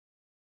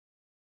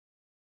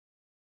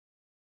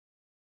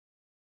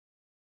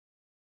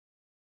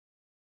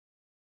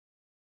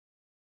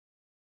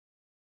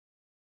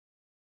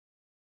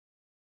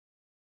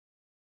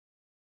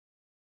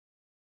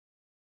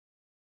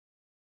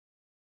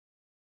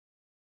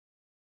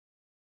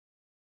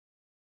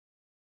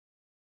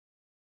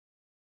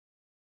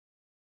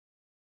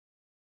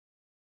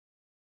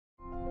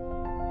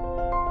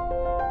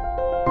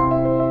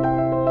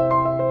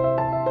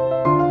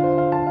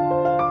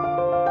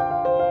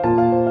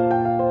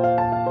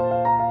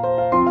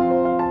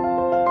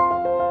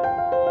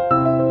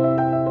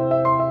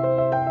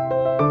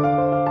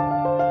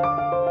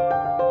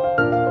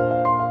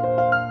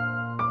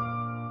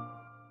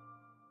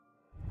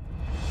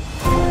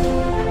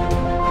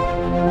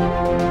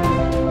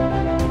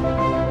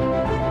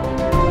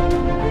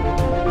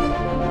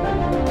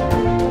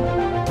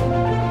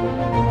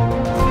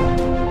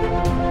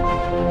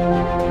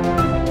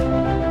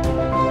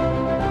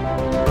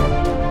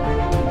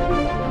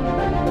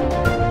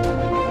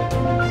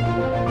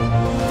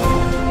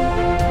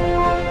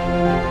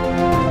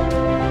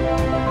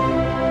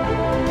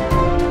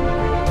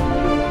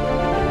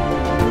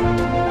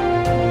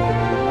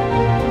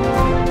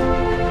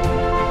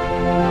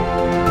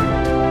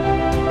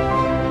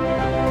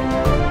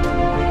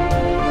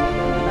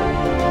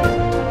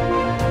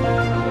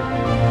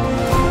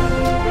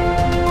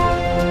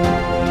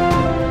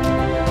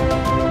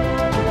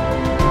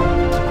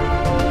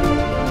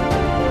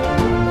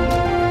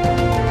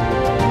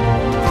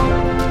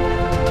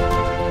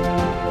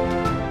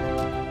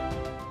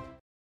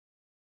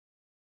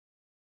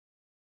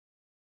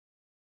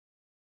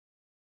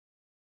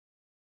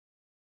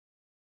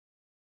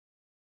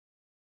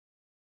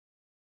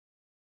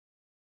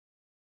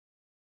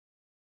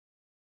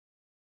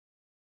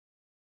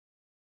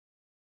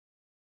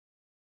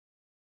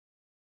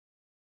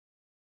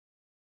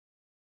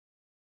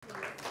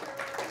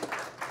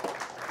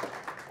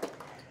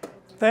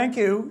Thank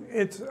you.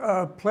 It's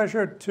a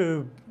pleasure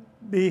to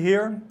be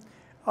here.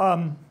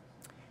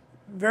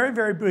 Very,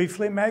 very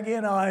briefly, Maggie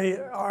and I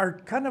are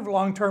kind of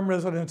long-term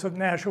residents of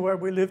Nashua.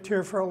 We lived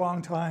here for a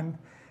long time,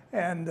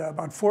 and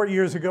about 4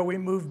 years ago we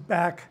moved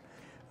back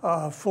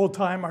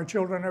full-time. Our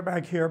children are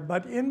back here,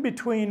 but in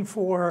between,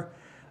 for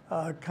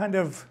kind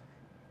of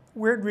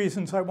weird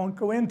reasons I won't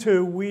go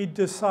into, we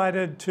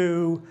decided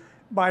to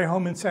buy a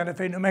home in Santa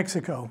Fe, New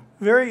Mexico.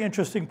 Very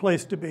interesting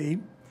place to be.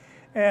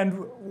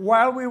 And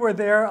while we were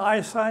there,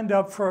 I signed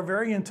up for a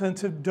very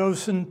intensive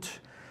docent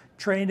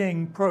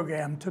training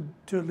program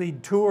to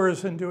lead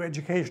tours and do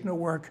educational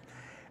work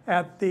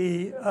at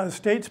the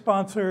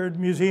state-sponsored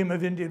Museum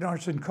of Indian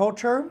Arts and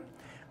Culture,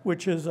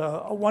 which is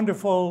a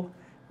wonderful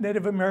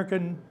Native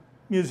American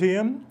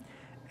museum,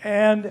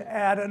 and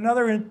at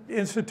another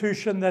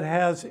institution that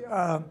has,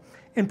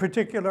 in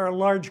particular, a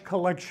large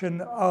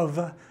collection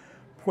of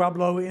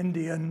Pueblo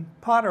Indian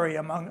pottery,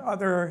 among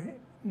other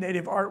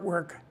native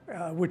artwork,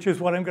 which is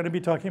what I'm going to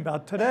be talking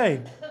about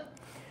today.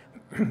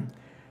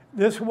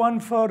 This one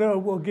photo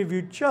will give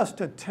you just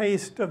a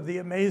taste of the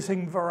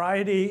amazing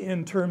variety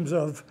in terms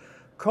of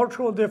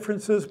cultural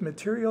differences,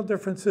 material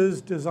differences,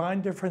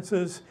 design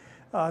differences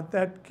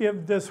that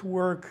give this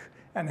work,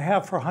 and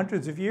have for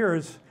hundreds of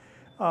years,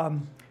 a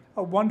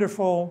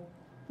wonderful,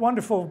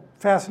 wonderful,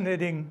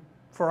 fascinating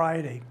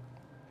variety.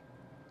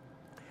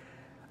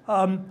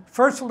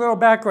 First, a little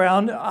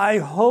background. I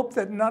hope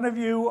that none of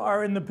you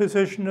are in the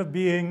position of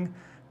being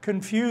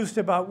confused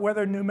about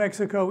whether New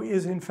Mexico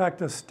is in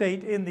fact a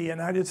state in the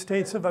United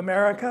States of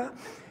America.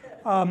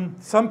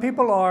 Some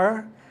people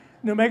are.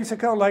 New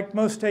Mexico, like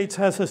most states,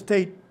 has a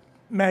state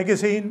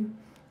magazine,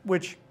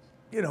 which,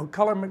 you know,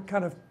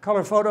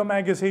 color photo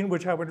magazine,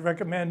 which I would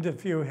recommend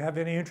if you have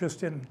any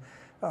interest in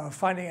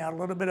finding out a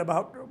little bit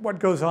about what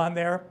goes on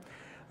there.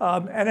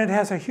 And it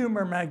has a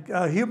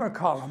humor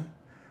column,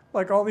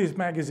 like all these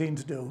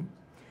magazines do.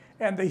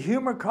 And the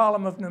humor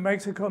column of New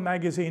Mexico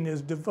magazine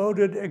is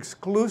devoted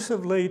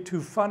exclusively to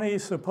funny,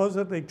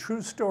 supposedly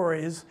true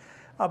stories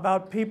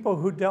about people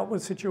who dealt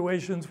with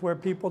situations where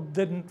people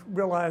didn't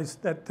realize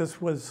that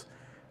this was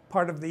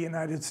part of the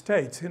United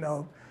States. You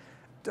know,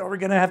 are we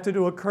going to have to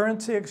do a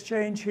currency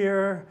exchange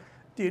here?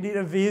 Do you need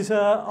a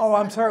visa? Oh,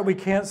 I'm sorry, we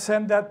can't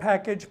send that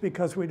package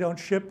because we don't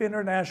ship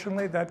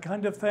internationally, that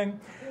kind of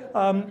thing.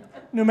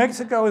 New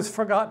Mexico is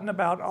forgotten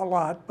about a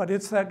lot, but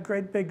it's that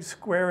great big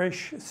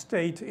squarish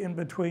state in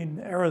between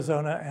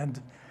Arizona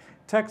and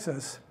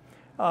Texas.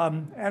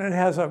 And it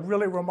has a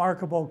really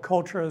remarkable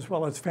culture as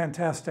well as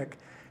fantastic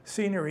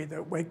scenery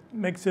that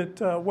makes it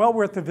well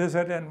worth the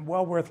visit and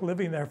well worth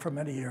living there for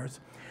many years.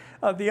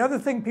 The other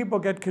thing people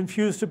get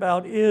confused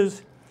about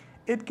is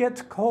it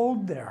gets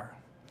cold there.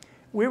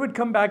 We would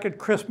come back at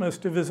Christmas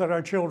to visit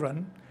our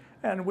children,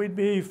 and we'd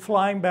be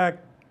flying back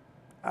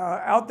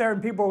out there,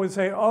 and people would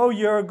say, oh,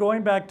 you're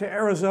going back to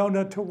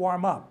Arizona to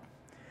warm up.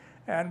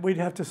 And we'd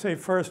have to say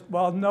first,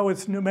 well, no,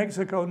 it's New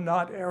Mexico,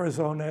 not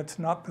Arizona. It's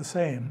not the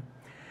same.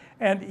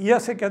 And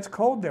yes, it gets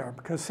cold there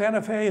because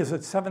Santa Fe is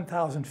at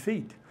 7,000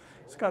 feet.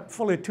 It's got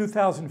fully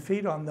 2,000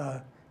 feet on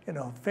the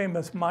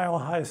famous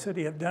mile-high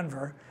city of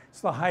Denver. It's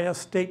the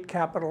highest state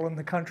capital in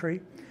the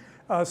country.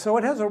 So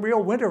it has a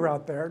real winter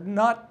out there,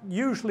 not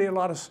usually a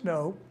lot of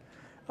snow.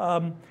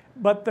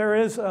 But there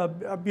is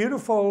a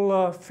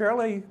beautiful,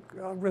 fairly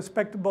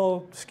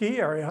respectable ski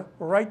area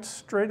right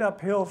straight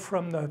uphill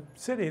from the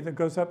city that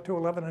goes up to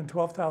 11,000 and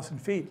 12,000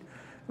 feet.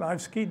 And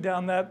I've skied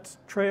down that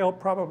trail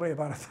probably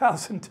about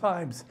 1,000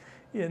 times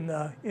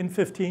in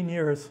 15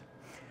 years.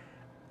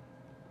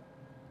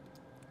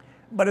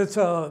 But it's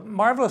a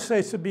marvelous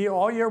place to be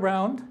all year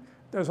round.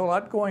 There's a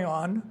lot going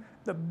on.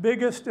 The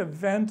biggest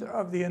event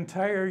of the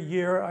entire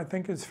year, I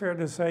think it's fair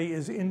to say,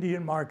 is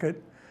Indian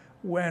Market,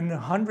 when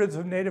hundreds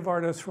of native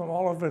artists from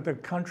all over the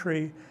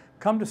country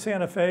come to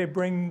Santa Fe,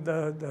 bring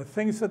the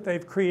things that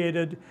they've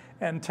created,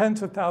 and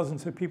tens of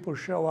thousands of people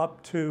show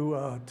up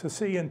to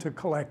see and to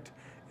collect.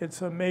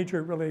 It's a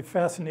major, really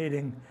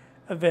fascinating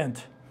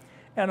event.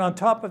 And on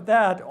top of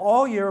that,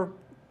 all year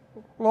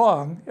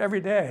long,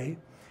 every day,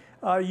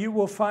 you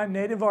will find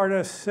native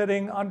artists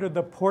sitting under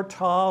the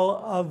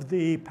portal of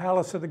the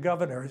Palace of the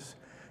Governors,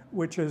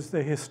 which is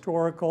the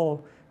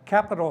historical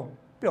Capitol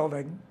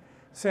building.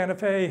 Santa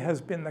Fe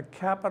has been the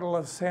capital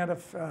of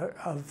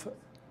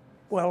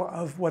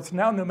of what's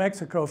now New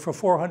Mexico for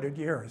 400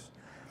 years,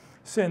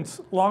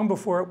 since long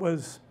before it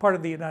was part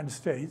of the United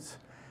States,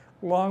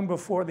 long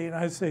before the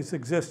United States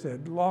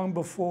existed, long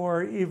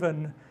before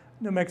even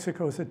New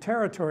Mexico as a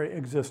territory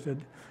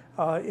existed.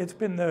 It's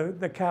been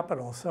the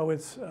capital, so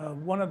it's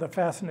one of the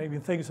fascinating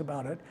things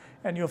about it.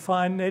 And you'll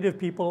find native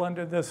people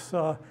under this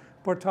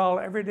portal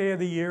every day of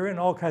the year in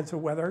all kinds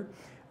of weather,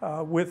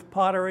 with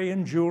pottery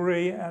and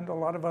jewelry and a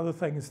lot of other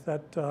things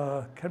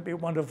that can be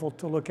wonderful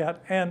to look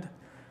at and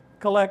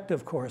collect,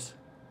 of course.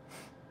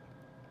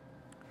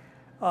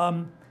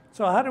 So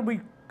how did we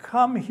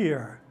come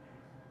here?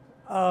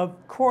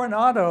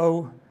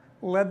 Coronado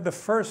led the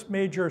first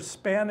major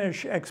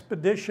Spanish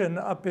expedition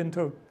up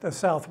into the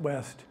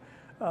Southwest.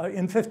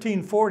 In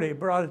 1540,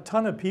 brought a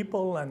ton of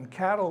people and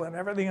cattle and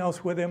everything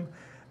else with him,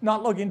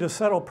 not looking to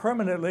settle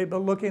permanently, but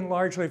looking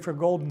largely for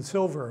gold and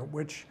silver,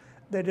 which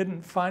they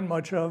didn't find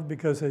much of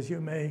because, as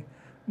you may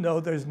know,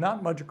 there's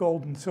not much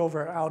gold and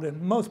silver out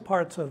in most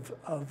parts of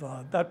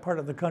that part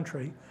of the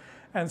country.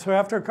 And so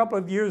after a couple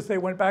of years, they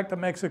went back to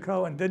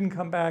Mexico and didn't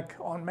come back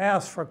en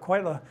masse for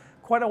quite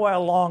a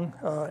while long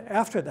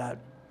after that.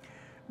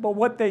 But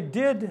what they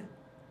did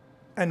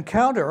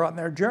encounter on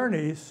their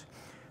journeys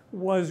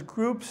was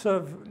groups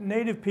of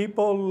native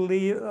people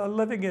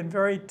living in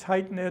very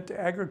tight-knit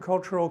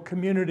agricultural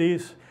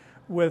communities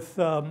with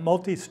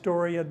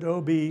multi-story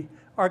adobe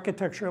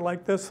architecture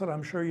like this that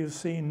I'm sure you've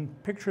seen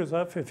pictures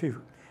of if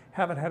you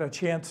haven't had a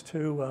chance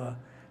to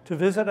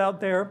visit out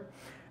there.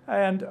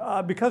 And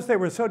because they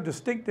were so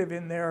distinctive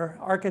in their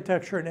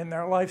architecture and in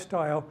their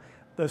lifestyle,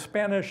 the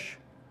Spanish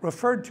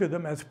referred to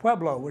them as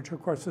Pueblo, which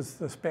of course is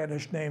the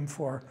Spanish name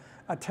for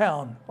a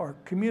town or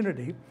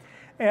community.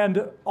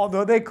 And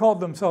although they called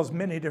themselves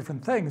many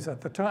different things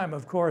at the time,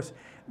 of course,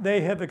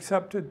 they have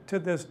accepted to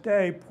this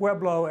day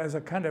Pueblo as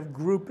a kind of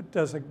group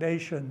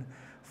designation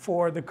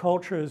for the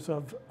cultures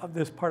of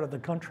this part of the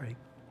country.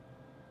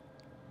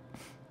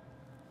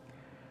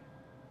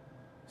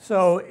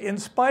 So in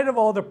spite of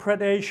all the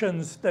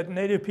predations that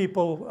native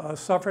people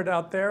suffered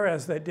out there,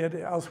 as they did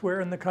elsewhere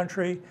in the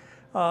country,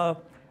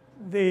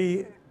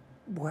 the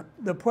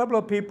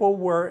Pueblo people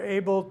were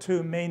able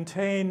to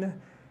maintain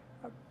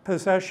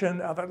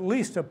possession of at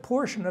least a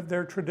portion of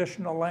their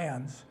traditional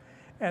lands.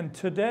 And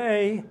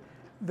today,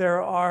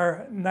 there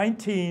are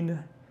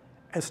 19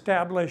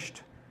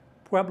 established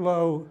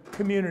Pueblo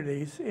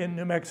communities in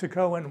New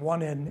Mexico and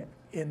one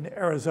in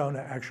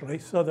Arizona, actually.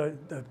 So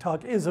the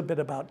talk is a bit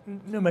about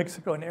New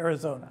Mexico and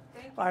Arizona.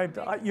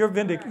 You're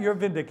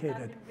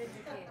vindicated.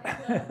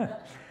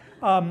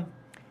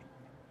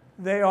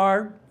 They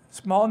are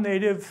small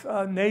native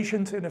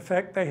nations, in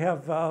effect. They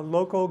have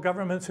local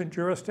governments and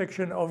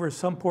jurisdiction over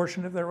some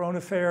portion of their own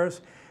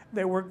affairs.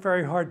 They work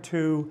very hard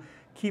to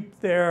keep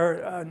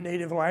their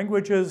native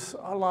languages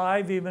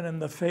alive, even in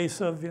the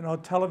face of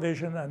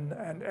television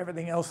and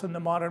everything else in the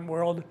modern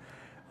world.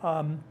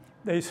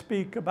 They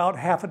speak about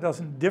half a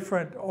dozen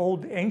different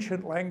old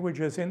ancient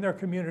languages in their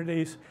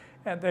communities,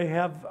 and they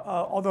have,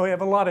 although they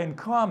have a lot in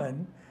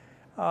common,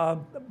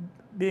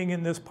 being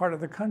in this part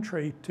of the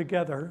country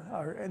together,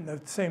 or in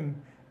the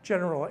same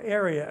general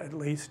area at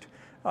least,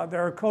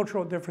 there are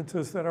cultural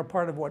differences that are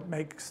part of what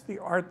makes the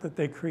art that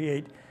they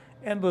create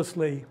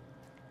endlessly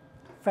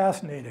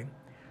fascinating.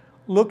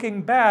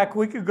 Looking back,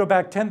 we could go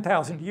back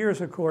 10,000 years,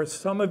 of course.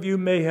 Some of you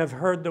may have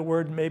heard the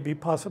word, maybe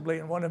possibly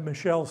in one of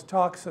Michelle's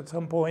talks at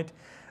some point,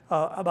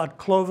 about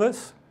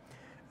Clovis.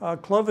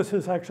 Clovis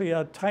is actually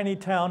a tiny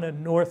town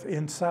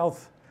in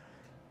southeastern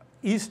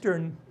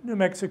New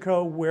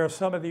Mexico where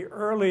some of the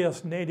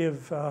earliest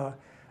native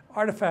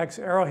artifacts,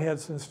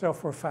 arrowheads and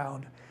stuff were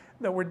found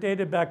that were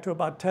dated back to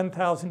about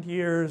 10,000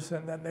 years,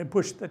 and then they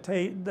pushed the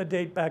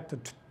date back to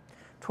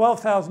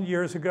 12,000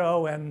 years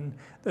ago, and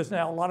there's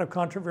now a lot of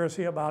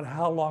controversy about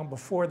how long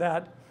before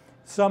that.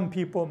 Some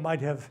people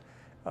might have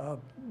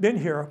been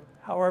here,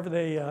 however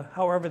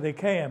they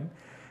came,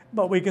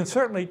 but we can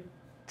certainly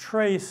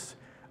trace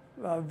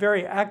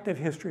very active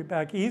history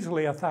back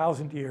easily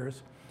 1,000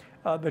 years.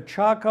 The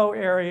Chaco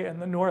area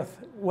in the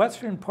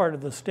northwestern part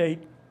of the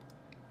state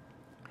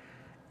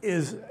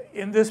is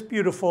in this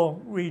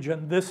beautiful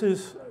region. This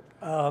is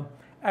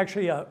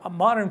actually a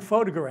modern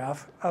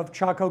photograph of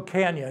Chaco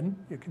Canyon.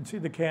 You can see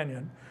the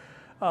canyon.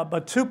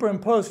 But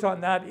superimposed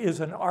on that is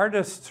an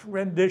artist's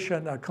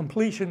rendition, a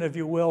completion, if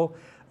you will,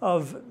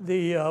 of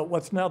the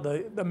what's now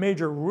the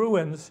major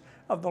ruins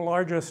of the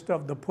largest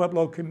of the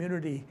Pueblo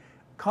community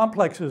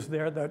complexes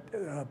there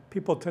that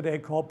people today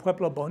call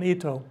Pueblo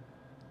Bonito.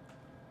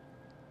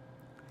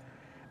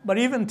 But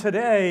even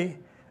today,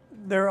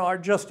 there are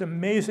just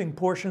amazing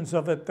portions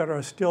of it that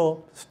are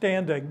still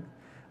standing,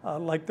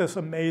 like this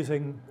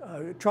amazing,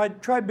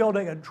 try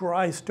building a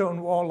dry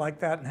stone wall like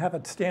that and have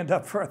it stand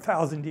up for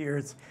 1,000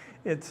 years.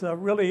 It's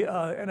really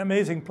an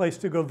amazing place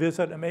to go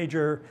visit, a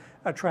major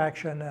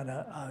attraction and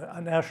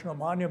a national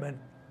monument.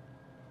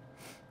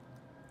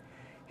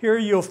 Here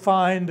you'll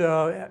find,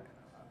 well,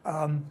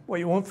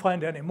 you won't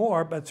find any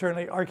more, but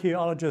certainly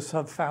archaeologists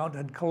have found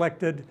and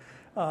collected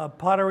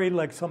pottery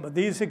like some of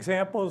these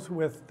examples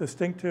with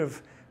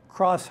distinctive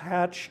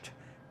cross-hatched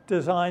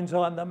designs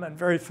on them and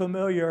very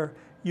familiar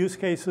use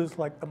cases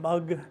like the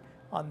mug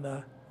on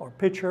the, or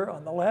pitcher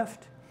on the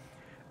left.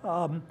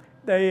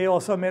 They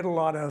also made a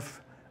lot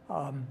of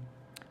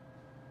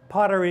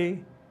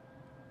pottery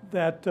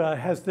that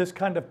has this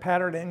kind of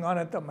patterning on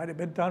it that might have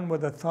been done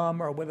with a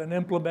thumb or with an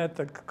implement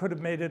that could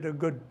have made it a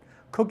good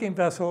cooking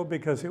vessel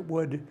because it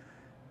would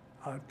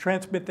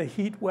transmit the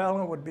heat well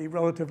and would be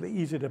relatively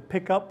easy to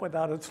pick up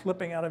without it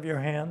slipping out of your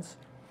hands.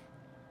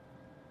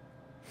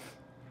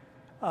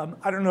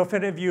 I don't know if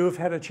any of you have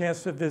had a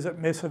chance to visit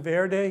Mesa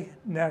Verde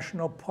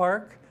National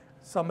Park.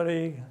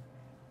 Somebody,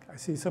 I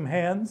see some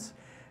hands,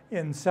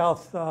 in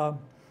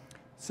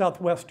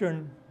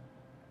southwestern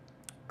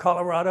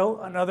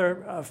Colorado,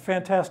 another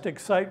fantastic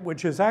site,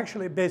 which is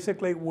actually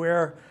basically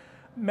where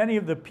many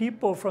of the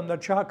people from the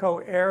Chaco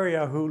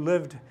area who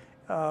lived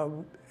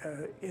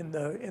in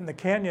the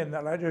canyon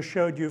that I just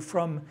showed you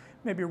from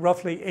maybe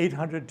roughly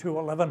 800 to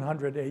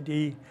 1100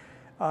 AD,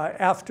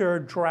 after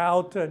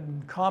drought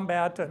and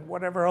combat and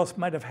whatever else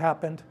might have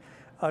happened,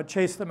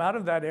 chased them out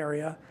of that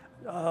area.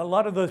 A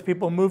lot of those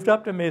people moved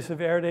up to Mesa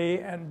Verde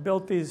and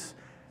built these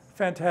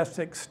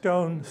fantastic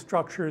stone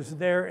structures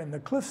there in the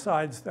cliff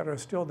sides that are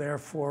still there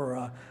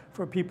for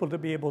people to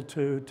be able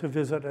to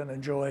visit and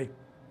enjoy.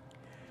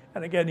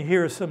 And again,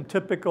 here are some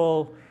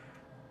typical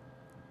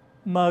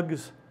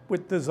mugs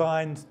with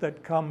designs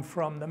that come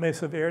from the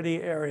Mesa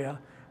Verde area,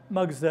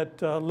 mugs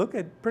that look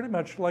pretty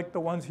much like the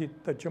ones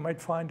that you might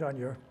find on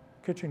your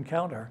kitchen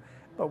counter,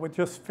 but with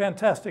just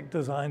fantastic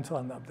designs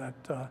on them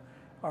that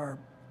are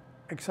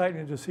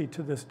exciting to see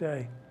to this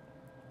day.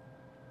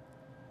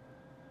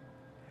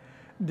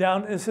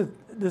 Down, this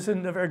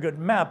isn't a very good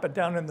map, but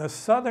down in the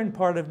southern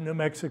part of New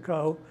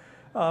Mexico,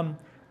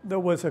 there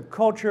was a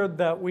culture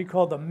that we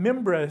call the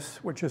Mimbres,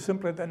 which is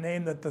simply the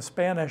name that the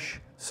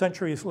Spanish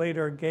centuries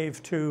later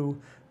gave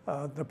to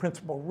the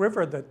principal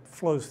river that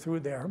flows through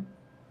there.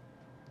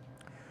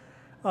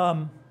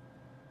 The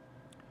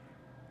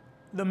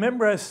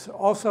Mimbres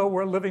also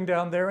were living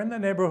down there in the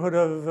neighborhood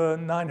of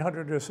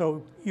 900 or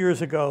so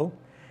years ago,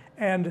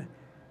 and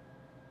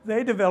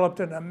they developed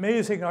an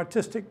amazing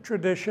artistic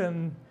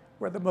tradition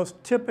where the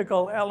most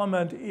typical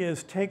element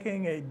is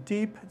taking a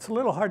deep, it's a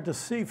little hard to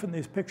see from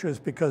these pictures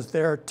because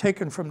they're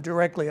taken from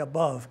directly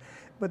above,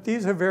 but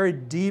these are very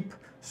deep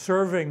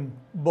serving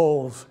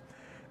bowls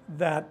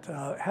that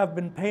have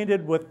been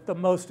painted with the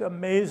most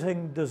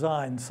amazing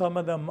designs. Some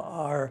of them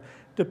are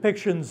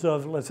depictions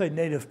of, let's say,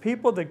 native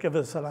people that give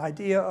us an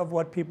idea of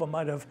what people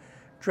might have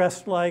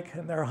dressed like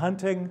in their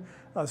hunting.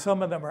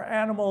 Some of them are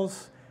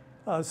animals.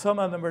 Some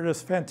of them are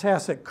just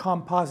fantastic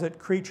composite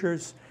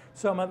creatures.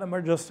 Some of them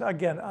are just,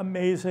 again,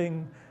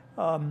 amazing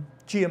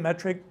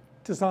geometric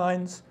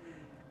designs,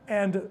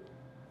 and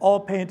all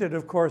painted,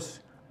 of course,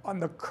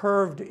 on the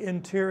curved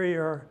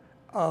interior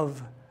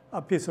of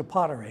a piece of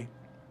pottery.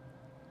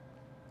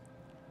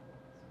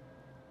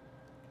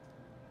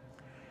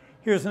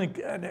 Here's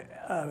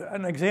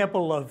an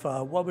example of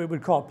what we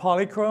would call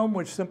polychrome,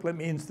 which simply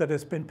means that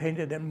it's been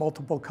painted in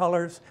multiple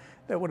colors.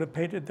 They would have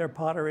painted their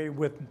pottery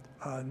with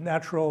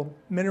natural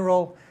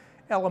mineral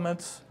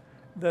elements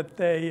that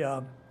they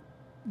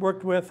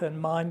worked with and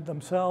mined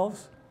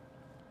themselves.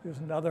 Here's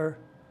another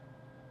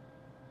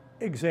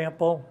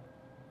example.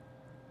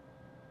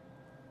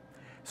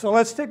 So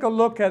let's take a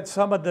look at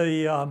some of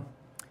the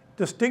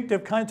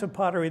distinctive kinds of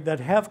pottery that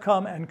have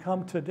come and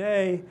come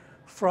today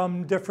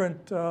from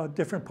different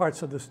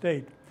parts of the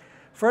state.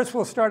 First,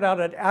 we'll start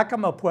out at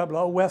Acoma,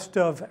 Pueblo, west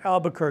of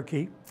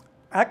Albuquerque.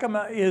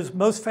 Acoma is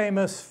most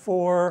famous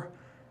for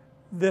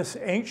this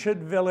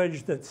ancient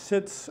village that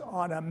sits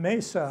on a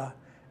mesa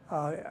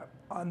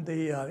in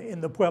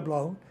the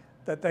Pueblo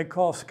that they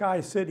call Sky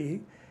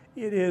City.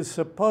 It is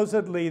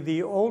supposedly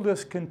the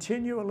oldest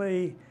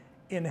continually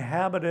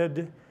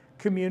inhabited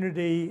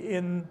community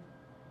in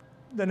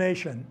the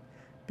nation.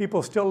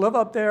 People still live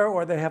up there,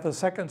 or they have a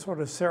second sort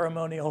of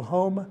ceremonial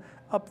home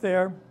up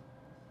there.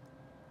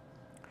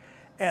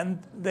 And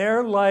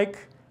they're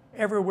like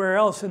everywhere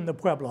else in the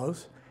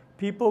Pueblos.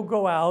 People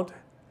go out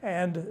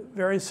and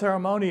very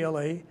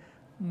ceremonially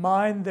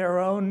mine their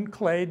own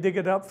clay, dig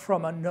it up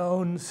from a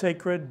known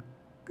sacred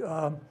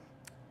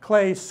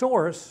clay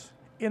source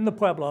in the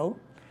Pueblo,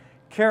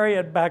 carry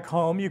it back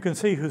home. You can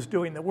see who's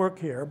doing the work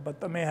here,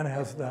 but the man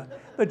has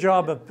the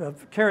job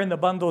of carrying the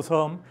bundles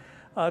home.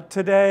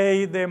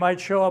 Today, they might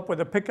show up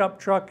with a pickup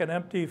truck and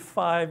empty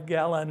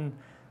 5-gallon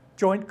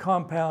joint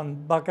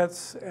compound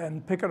buckets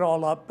and pick it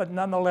all up, but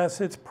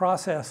nonetheless, it's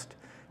processed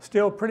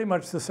still pretty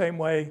much the same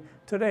way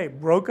today.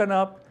 Broken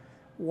up,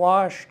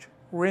 washed,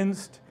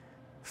 rinsed,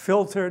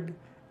 filtered,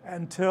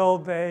 until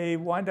they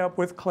wind up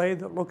with clay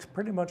that looks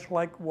pretty much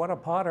like what a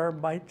potter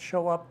might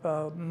show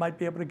up, might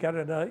be able to get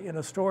in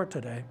a store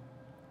today,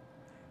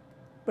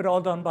 but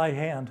all done by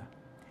hand.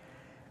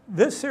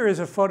 This series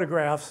of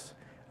photographs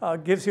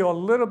gives you a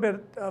little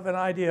bit of an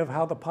idea of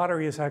how the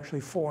pottery is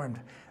actually formed.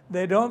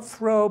 They don't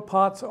throw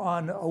pots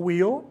on a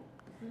wheel.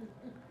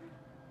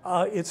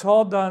 It's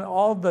all done,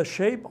 all the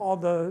shape, all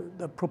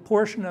the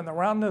proportion and the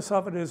roundness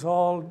of it is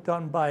all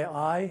done by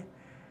eye.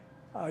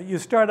 You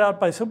start out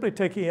by simply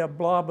taking a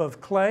blob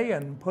of clay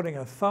and putting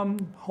a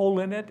thumb hole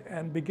in it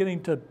and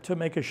beginning to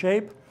make a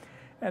shape,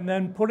 and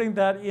then putting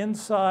that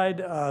inside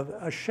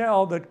a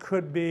shell that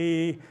could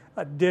be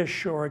a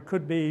dish, or it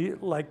could be,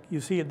 like you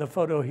see in the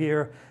photo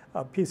here,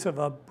 a piece of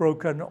a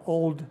broken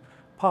old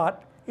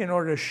pot, in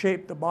order to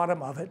shape the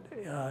bottom of it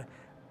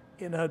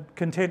in a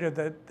container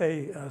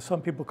that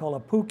some people call a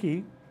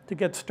puki, to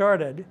get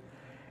started.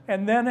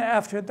 And then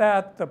after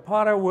that, the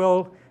potter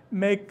will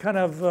make kind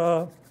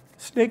of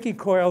snaky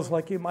coils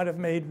like you might have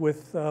made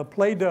with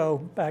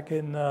Play-Doh back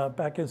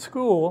in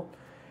school,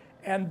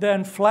 and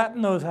then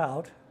flatten those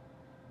out,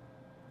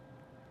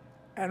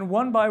 and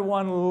one by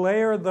one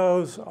layer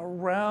those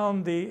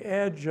around the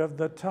edge of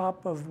the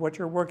top of what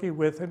you're working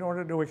with in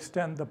order to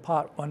extend the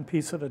pot one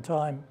piece at a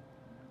time,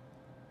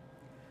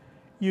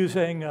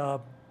 using a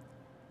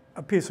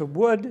piece of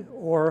wood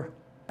or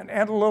an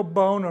antelope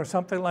bone or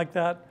something like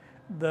that.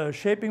 The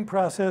shaping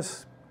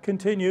process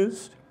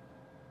continues,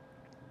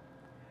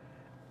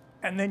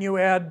 and then you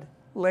add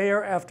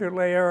layer after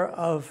layer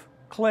of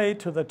clay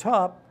to the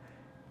top,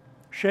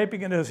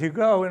 shaping it as you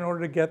go in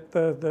order to get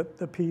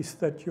the piece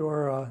that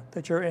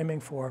you're aiming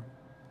for.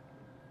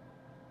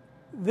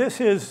 This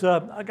is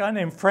a guy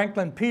named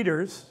Franklin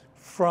Peters,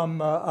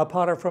 from a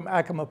potter from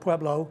Acoma,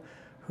 Pueblo,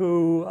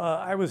 who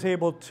I was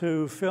able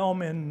to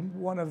film in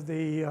one of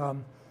the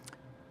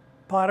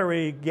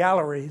pottery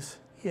galleries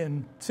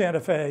in Santa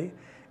Fe.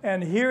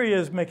 And here he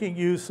is making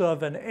use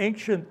of an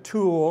ancient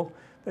tool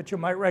that you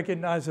might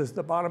recognize as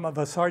the bottom of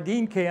a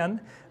sardine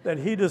can, that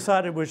he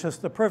decided was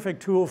just the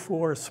perfect tool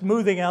for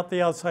smoothing out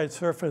the outside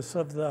surface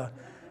of the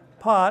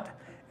pot.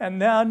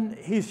 And then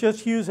he's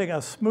just using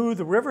a smooth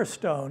river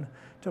stone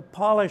to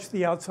polish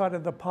the outside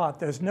of the pot.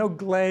 There's no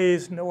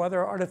glaze, no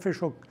other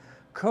artificial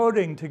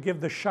coating to give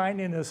the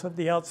shininess of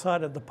the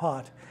outside of the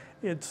pot.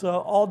 It's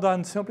all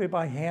done simply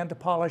by hand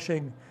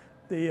polishing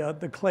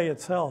the clay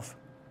itself.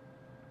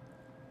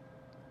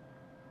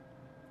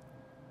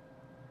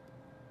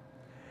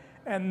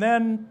 And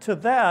then to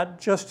that,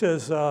 just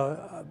as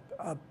a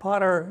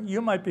potter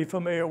you might be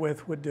familiar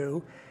with would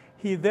do,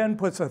 he then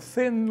puts a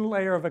thin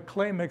layer of a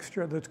clay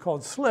mixture that's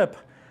called slip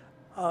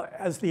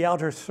as the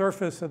outer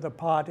surface of the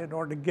pot in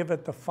order to give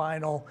it the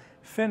final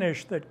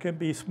finish that can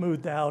be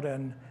smoothed out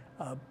and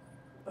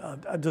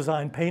a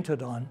design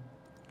painted on.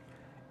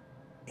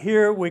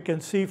 Here we can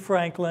see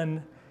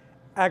Franklin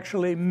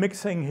actually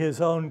mixing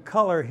his own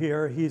color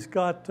here. He's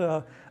got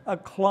a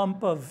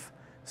clump of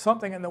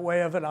something in the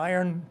way of an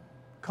iron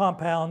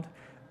compound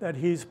that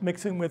he's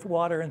mixing with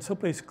water and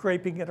simply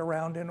scraping it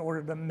around in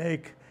order to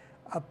make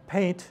a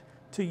paint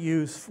to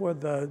use for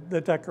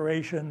the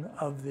decoration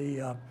of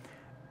the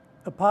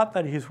pot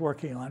that he's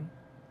working on.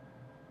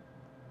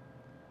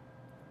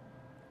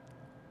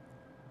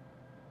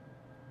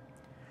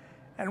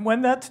 And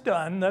when that's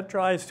done, that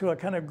dries to a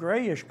kind of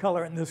grayish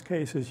color in this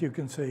case, as you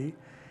can see,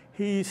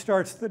 he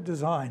starts the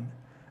design.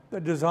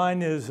 The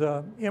design is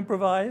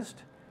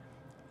improvised.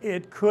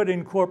 It could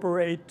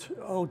incorporate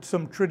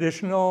some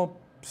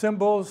traditional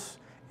symbols.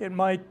 It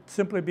might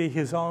simply be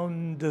his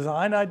own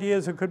design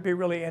ideas. It could be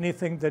really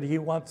anything that he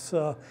wants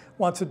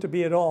it to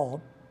be at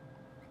all.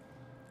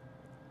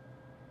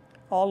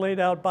 All laid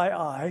out by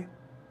eye.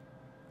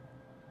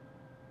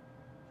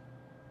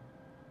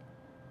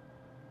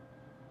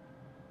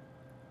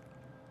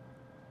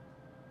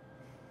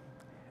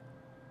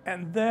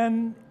 And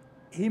then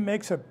he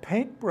makes a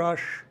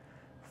paintbrush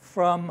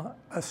from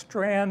a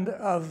strand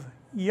of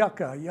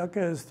yucca.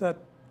 Yucca is that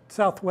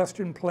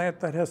southwestern plant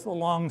that has the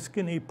long,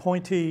 skinny,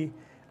 pointy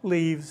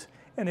leaves.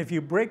 And if you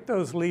break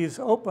those leaves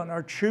open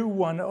or chew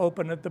one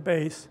open at the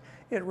base,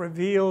 it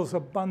reveals a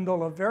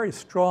bundle of very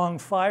strong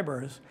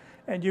fibers.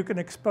 And you can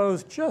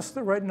expose just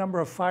the right number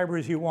of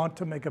fibers you want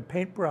to make a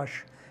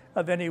paintbrush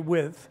of any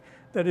width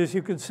that, as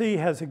you can see,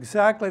 has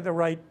exactly the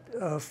right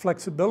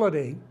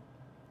flexibility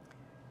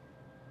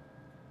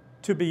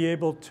to be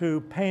able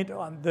to paint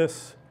on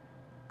this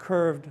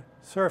curved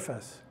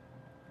surface.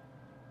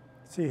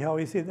 See how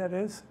easy that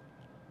is?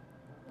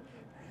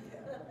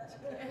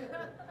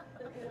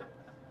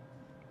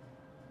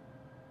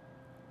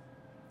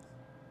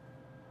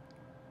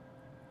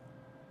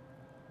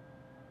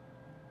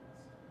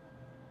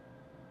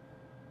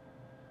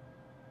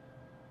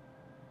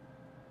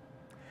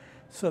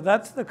 So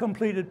that's the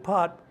completed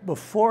pot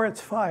before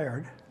it's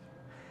fired.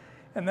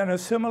 and then a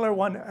similar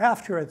one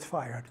after it's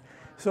fired.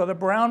 So the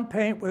brown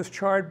paint was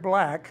charred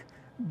black,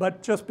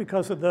 but just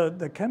because of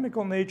the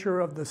chemical nature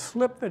of the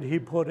slip that he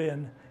put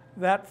in,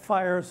 that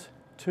fires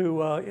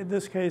to, in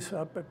this case,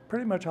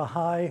 pretty much a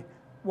high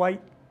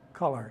white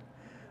color.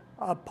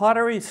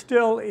 Pottery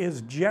still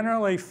is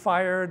generally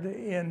fired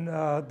in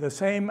the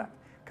same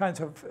kinds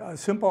of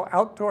simple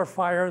outdoor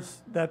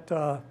fires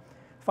that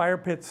fire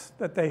pits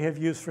that they have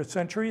used for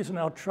centuries, and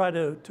I'll try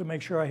to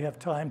make sure I have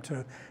time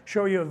to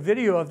show you a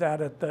video of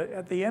that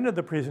at the end of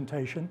the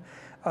presentation.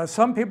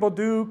 Some people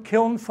do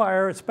kiln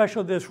fire,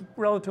 especially this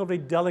relatively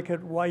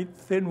delicate white,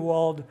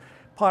 thin-walled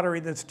pottery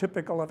that's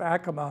typical of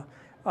Acoma.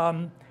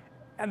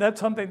 And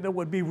that's something that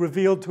would be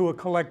revealed to a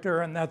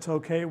collector, and that's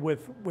okay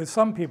with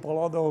some people,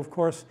 although, of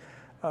course,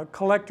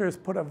 collectors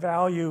put a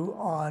value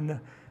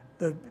on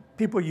the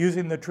people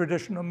using the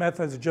traditional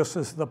methods, just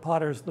as the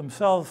potters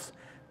themselves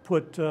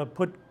put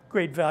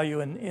great value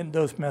in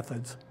those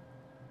methods.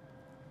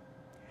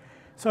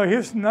 So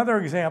here's another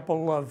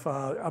example of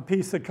a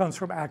piece that comes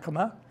from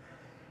Acoma.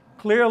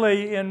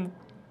 Clearly, in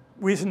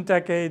recent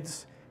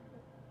decades,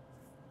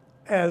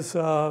 as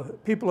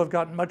people have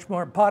gotten much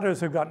more, potters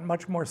have gotten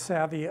much more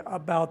savvy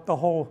about the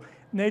whole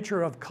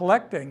nature of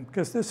collecting,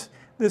 because this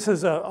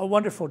is a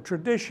wonderful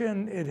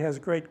tradition. It has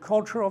great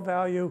cultural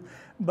value,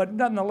 but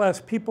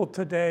nonetheless, people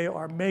today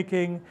are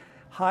making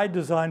high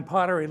design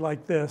pottery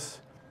like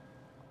this.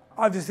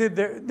 Obviously,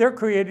 they're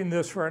creating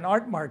this for an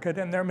art market,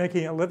 and they're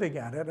making a living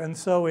at it, and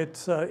so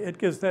it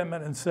gives them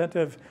an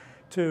incentive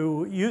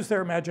to use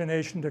their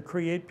imagination to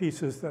create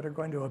pieces that are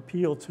going to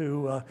appeal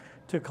to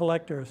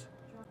collectors.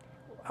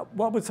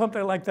 What would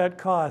something like that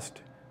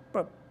cost?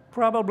 But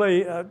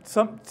probably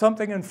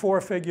something in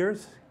 4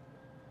 figures.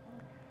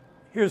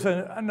 Here's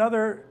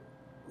another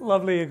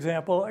lovely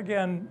example.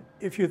 Again,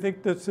 if you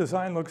think this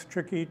design looks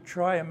tricky,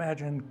 try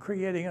imagine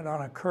creating it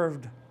on a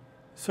curved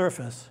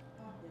surface.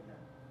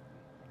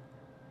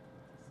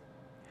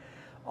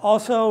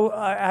 Also,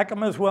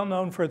 Acoma is well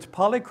known for its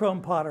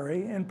polychrome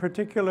pottery, in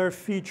particular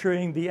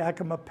featuring the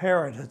Acoma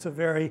parrot. It's a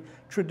very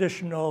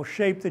traditional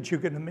shape that you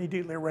can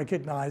immediately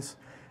recognize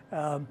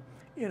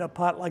in a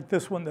pot like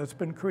this one that's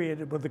been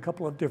created with a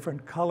couple of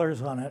different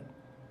colors on it.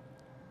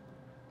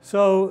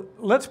 So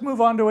let's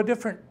move on to a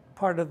different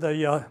part of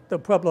the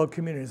Pueblo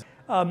communities.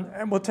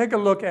 And we'll take a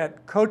look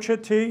at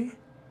Cochiti,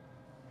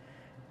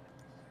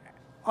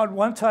 on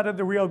one side of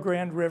the Rio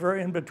Grande River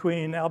in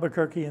between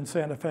Albuquerque and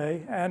Santa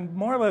Fe, and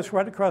more or less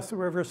right across the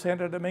river,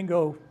 Santo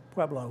Domingo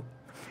Pueblo.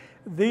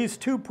 These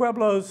two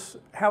pueblos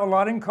have a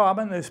lot in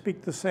common. They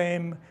speak the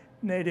same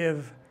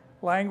native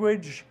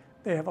language.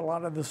 They have a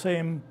lot of the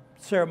same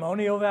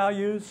ceremonial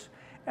values.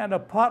 And a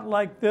pot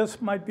like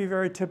this might be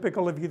very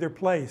typical of either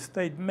place.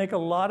 They make a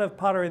lot of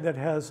pottery that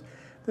has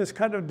this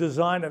kind of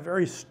design of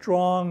very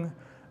strong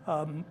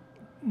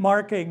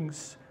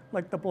markings,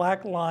 like the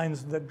black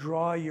lines that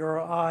draw your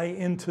eye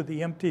into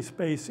the empty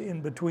space in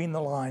between the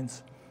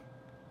lines.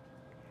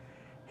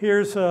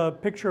 Here's a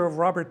picture of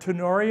Robert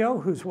Tenorio,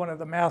 who's one of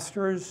the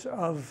masters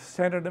of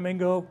Santo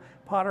Domingo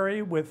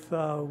pottery, with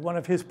one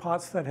of his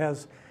pots that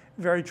has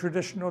very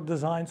traditional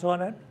designs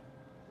on it.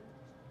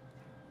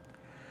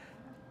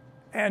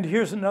 And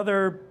here's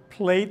another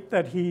plate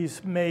that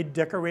he's made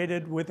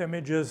decorated with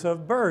images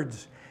of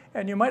birds.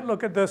 And you might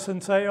look at this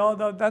and say, oh,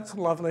 that's a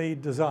lovely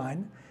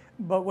design.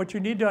 But what you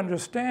need to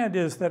understand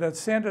is that at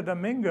Santo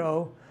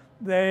Domingo,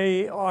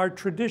 they are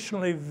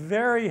traditionally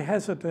very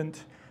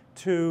hesitant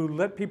to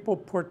let people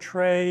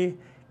portray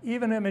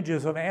even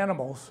images of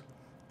animals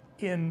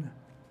in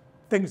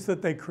things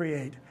that they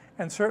create.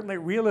 And certainly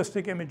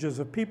realistic images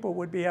of people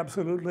would be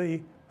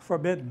absolutely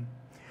forbidden.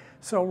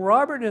 So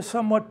Robert is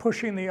somewhat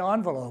pushing the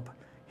envelope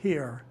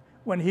here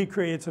when he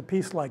creates a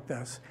piece like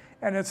this.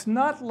 And it's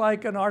not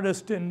like an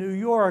artist in New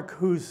York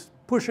who's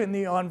pushing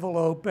the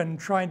envelope and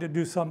trying to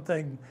do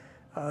something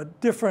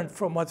different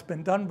from what's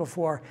been done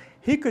before.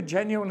 He could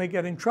genuinely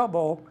get in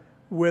trouble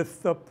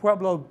with the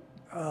Pueblo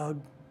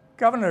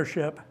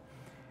governorship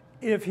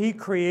if he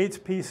creates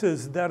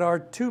pieces that are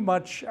too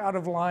much out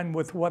of line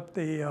with what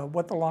the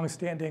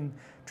longstanding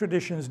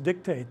traditions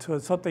dictate. So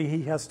it's something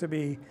he has to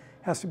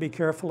be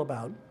careful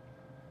about.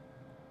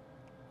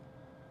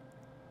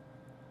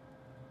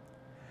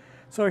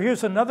 So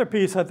here's another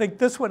piece. I think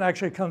this one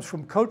actually comes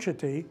from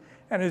Cochiti.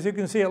 And as you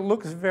can see, it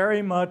looks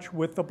very much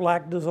with the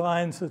black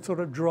designs that sort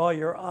of draw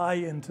your eye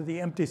into the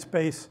empty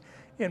space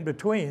in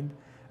between.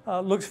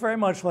 Looks very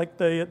much like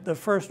the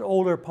first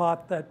older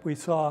pot that we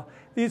saw.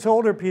 These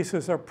older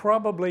pieces are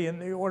probably in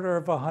the order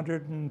of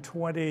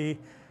 120,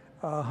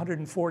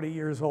 140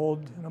 years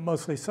old,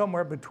 mostly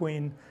somewhere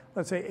between,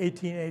 let's say,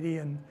 1880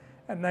 and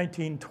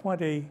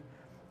 1920,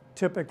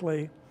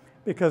 typically,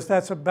 because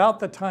that's about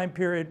the time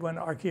period when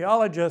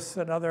archaeologists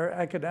and other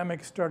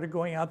academics started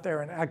going out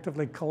there and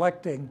actively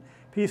collecting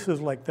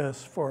pieces like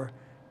this for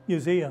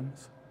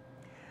museums.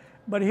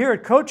 But here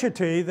at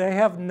Cochiti, they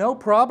have no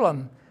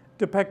problem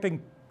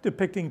depicting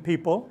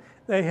people.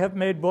 They have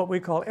made what we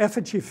call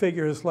effigy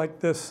figures like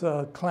this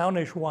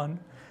clownish one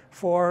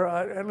for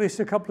at least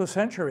a couple of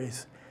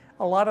centuries.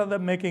 A lot of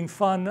them making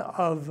fun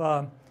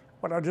of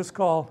what I'll just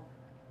call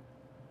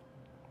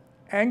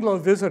Anglo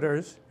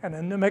visitors. And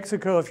in New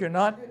Mexico, if you're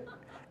not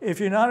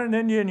an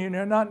Indian,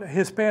 you're not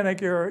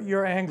Hispanic,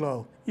 you're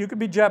Anglo. You could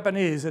be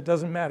Japanese, it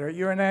doesn't matter.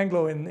 You're an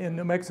Anglo in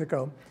New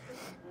Mexico.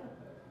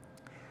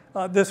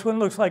 This one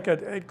looks like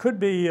it could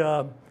be,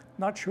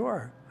 not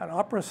sure, an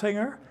opera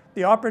singer.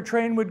 The opera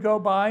train would go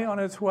by on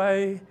its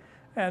way,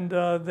 and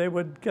they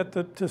would get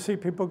to see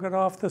people get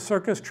off. The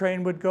circus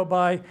train would go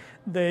by.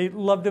 They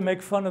loved to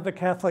make fun of the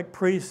Catholic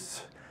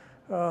priests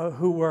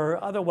who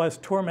were otherwise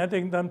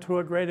tormenting them to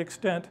a great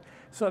extent.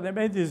 So they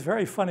made these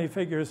very funny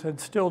figures, and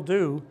still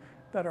do,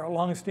 that are a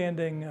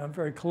long-standing,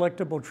 very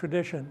collectible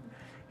tradition.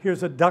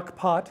 Here's a duck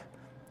pot,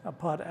 a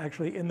pot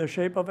actually in the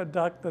shape of a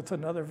duck. That's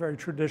another very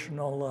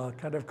traditional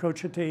kind of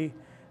crochet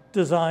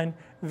design.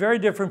 Very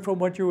different from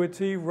what you would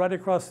see right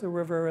across the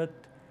river at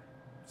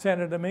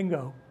Santo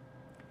Domingo.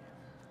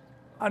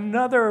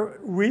 Another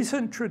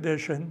recent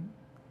tradition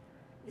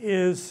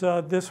is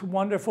this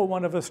wonderful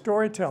one of a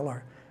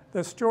storyteller.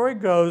 The story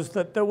goes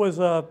that there was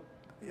a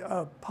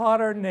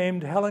potter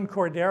named Helen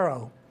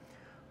Cordero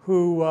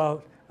who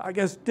I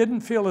guess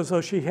didn't feel as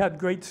though she had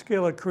great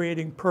skill at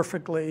creating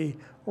perfectly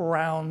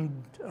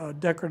round,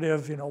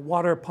 decorative,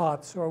 water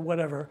pots or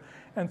whatever.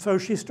 And so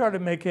she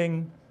started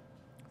making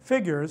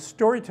figures,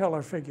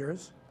 storyteller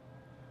figures.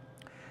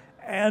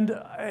 And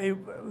a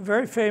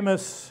very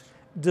famous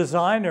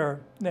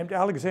designer named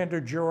Alexander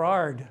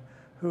Girard,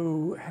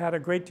 who had a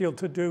great deal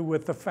to do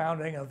with the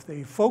founding of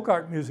the Folk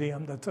Art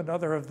Museum, that's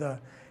another of the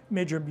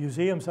major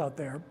museums out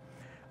there,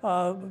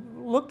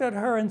 looked at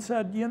her and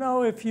said,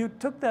 if you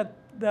took that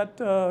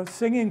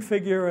singing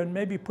figure and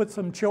maybe put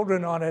some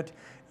children on it,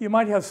 you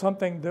might have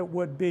something that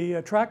would be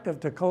attractive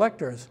to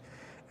collectors.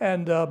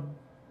 And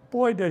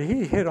boy, did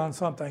he hit on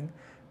something,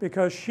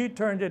 because she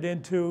turned it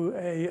into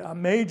a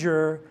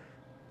major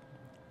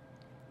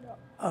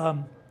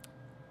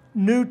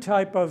new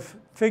type of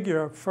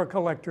figure for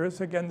collectors.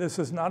 Again, this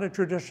is not a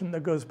tradition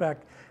that goes back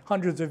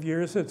hundreds of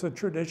years. It's a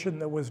tradition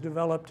that was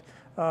developed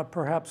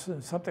perhaps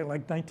in something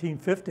like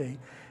 1950.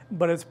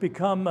 But it's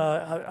become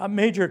a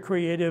major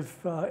creative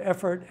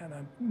effort and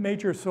a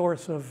major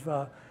source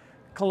of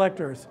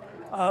collectors.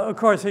 Of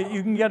course,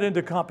 you can get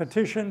into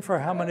competition for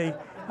how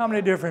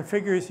many different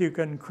figures you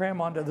can cram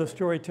onto the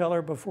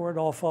storyteller before it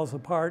all falls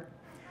apart.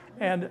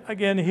 And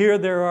again, here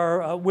there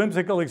are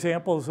whimsical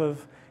examples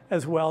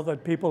as well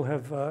that people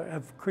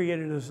have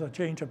created as a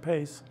change of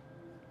pace.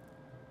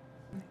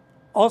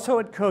 Also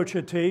at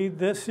Cochiti,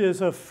 this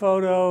is a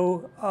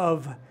photo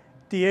of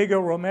Diego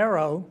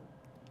Romero,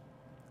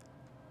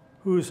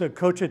 who's a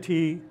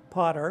Cochiti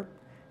potter.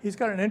 He's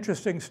got an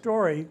interesting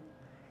story.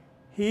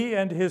 He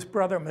and his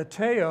brother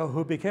Mateo,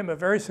 who became a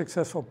very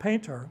successful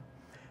painter,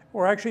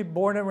 were actually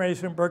born and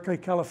raised in Berkeley,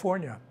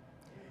 California.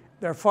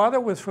 Their father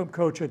was from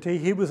Cochiti.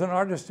 He was an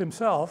artist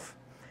himself,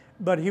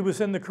 but he was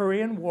in the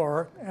Korean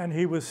War and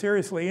he was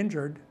seriously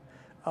injured.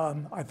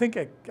 I think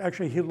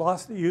actually he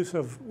lost the use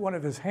of one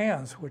of his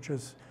hands, which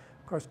is,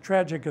 of course,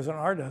 tragic as an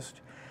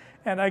artist.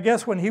 And I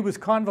guess when he was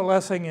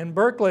convalescing in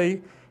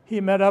Berkeley, he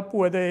met up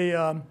with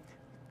a,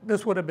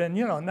 this would have been,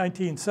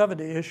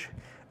 1970-ish.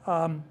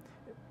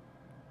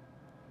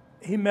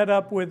 He met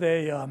up with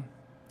a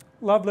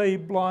lovely,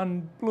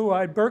 blonde,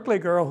 blue-eyed Berkeley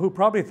girl who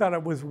probably thought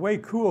it was way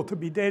cool to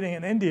be dating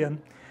an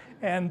Indian.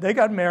 And they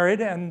got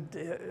married, and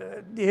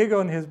Diego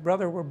and his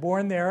brother were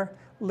born there,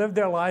 lived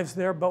their lives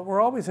there, but were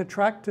always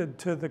attracted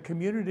to the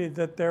community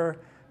that their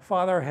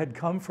father had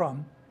come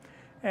from.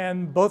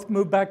 And both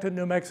moved back to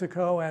New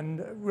Mexico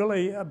and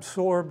really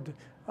absorbed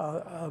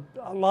a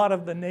lot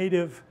of the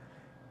native,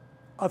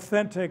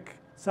 authentic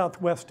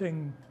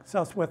Southwestern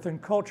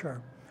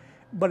culture.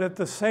 But at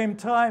the same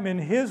time, in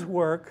his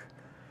work,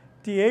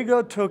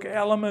 Diego took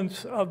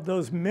elements of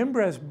those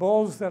Mimbres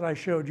bowls that I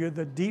showed you,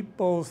 the deep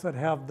bowls that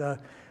have the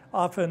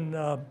often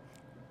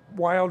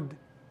wild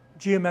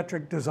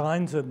geometric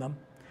designs in them,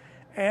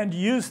 and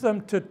used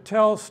them to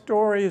tell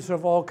stories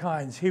of all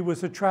kinds. He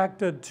was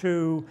attracted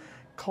to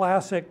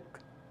classic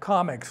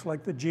comics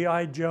like the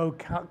G.I. Joe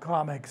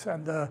comics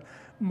and the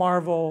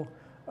Marvel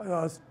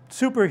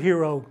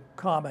superhero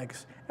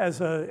comics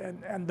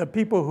and the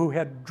people who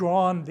had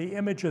drawn the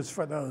images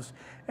for those,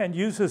 and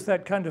uses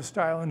that kind of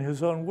style in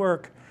his own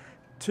work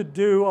to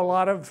do a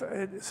lot of,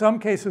 some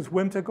cases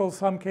whimsical,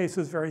 some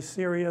cases very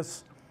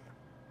serious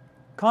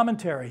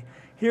commentary.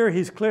 Here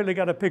he's clearly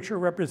got a picture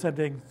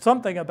representing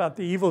something about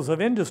the evils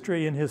of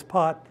industry in his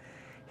pot.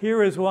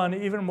 Here is one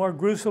even more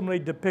gruesomely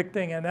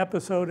depicting an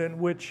episode in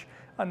which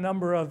a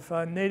number of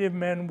native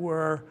men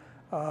were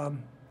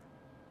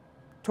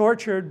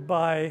tortured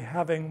by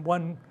having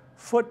one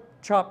foot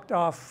chopped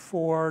off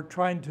for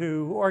trying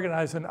to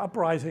organize an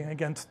uprising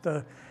against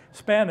the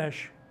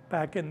Spanish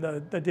back in the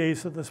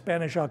days of the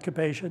Spanish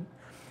occupation.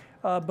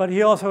 But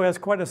he also has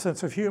quite a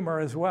sense of humor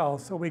as well,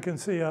 so we can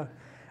see a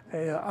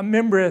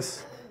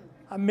Mimbres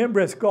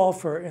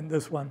golfer in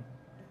this one.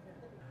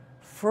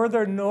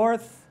 Further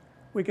north,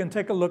 we can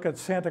take a look at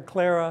Santa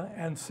Clara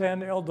and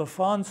San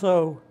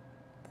Ildefonso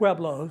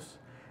Pueblos.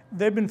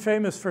 They've been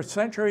famous for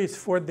centuries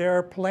for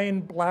their plain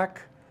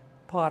black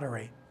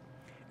pottery.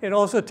 It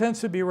also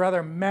tends to be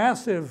rather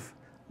massive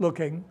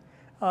looking,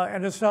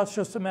 and it's not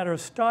just a matter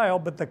of style,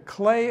 but the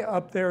clay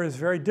up there is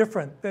very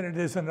different than it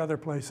is in other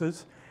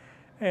places.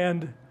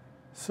 And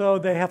so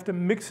they have to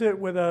mix it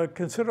with a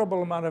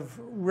considerable amount of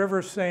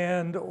river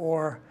sand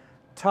or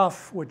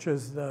tuff, which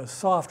is the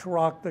soft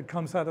rock that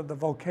comes out of the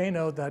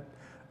volcano that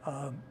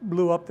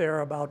blew up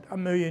there about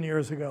 1 million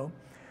years ago.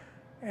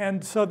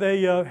 And so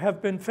they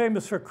have been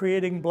famous for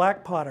creating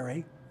black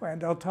pottery.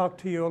 And I'll talk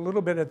to you a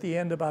little bit at the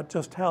end about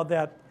just how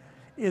that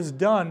is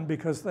done,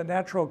 because the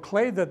natural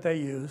clay that they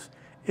use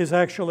is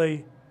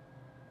actually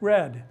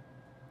red.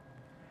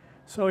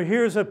 So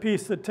here's a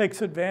piece that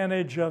takes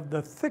advantage of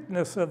the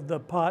thickness of the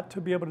pot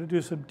to be able to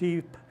do some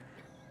deep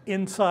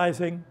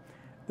incising.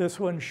 This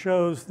one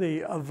shows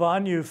the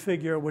Avanyu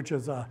figure, which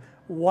is a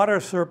water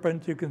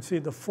serpent. You can see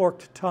the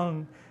forked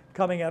tongue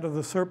coming out of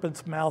the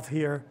serpent's mouth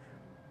here.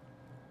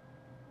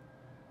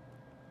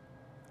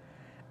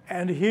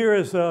 And here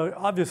is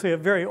obviously a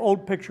very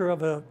old picture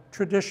of a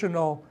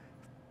traditional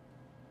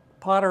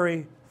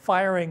pottery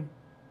firing,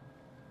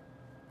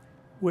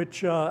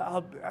 which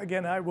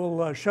again, I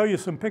will show you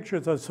some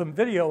pictures of some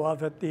video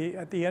of at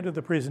the end of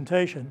the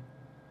presentation.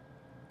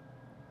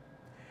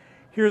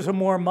 Here's a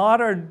more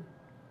modern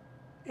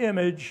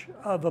image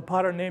of a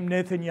potter named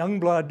Nathan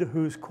Youngblood,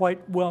 who's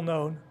quite well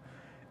known,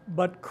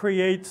 but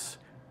creates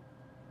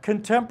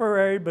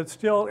contemporary, but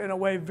still in a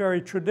way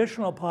very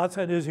traditional pots,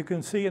 and as you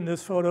can see in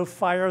this photo,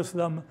 fires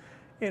them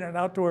in an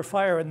outdoor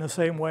fire in the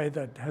same way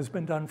that has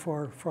been done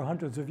for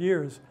hundreds of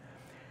years.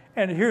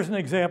 And here's an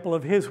example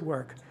of his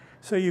work.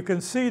 So you can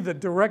see the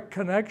direct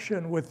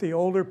connection with the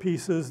older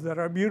pieces that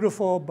are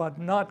beautiful, but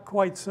not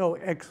quite so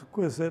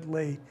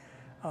exquisitely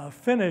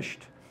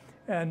finished.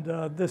 And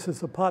this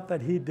is a pot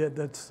that he did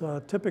that's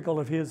typical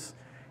of his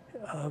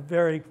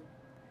very,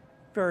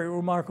 very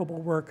remarkable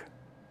work.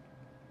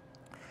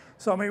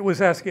 Somebody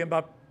was asking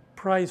about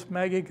price.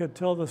 Maggie could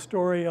tell the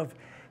story of,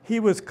 he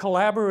was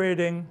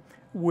collaborating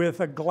with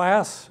a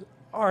glass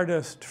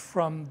artist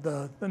from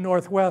the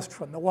Northwest,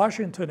 from the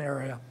Washington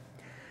area,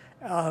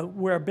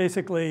 where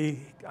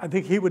basically, I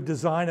think he would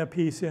design a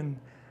piece in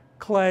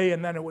clay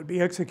and then it would be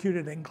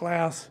executed in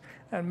glass.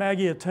 And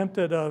Maggie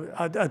attended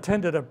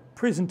a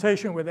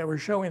presentation where they were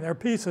showing their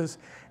pieces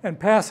and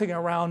passing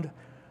around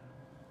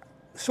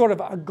sort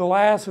of a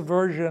glass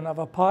version of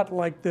a pot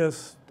like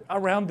this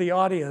around the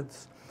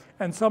audience.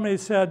 And somebody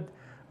said,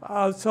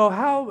 so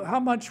how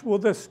much will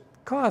this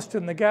cost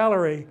in the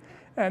gallery?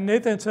 And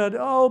Nathan said,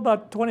 oh,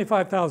 about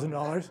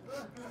 $25,000.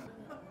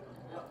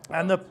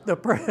 And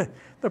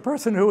the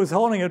person who was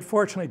holding it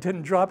fortunately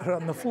didn't drop it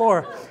on the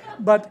floor.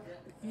 But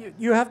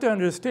you have to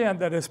understand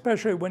that,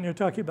 especially when you're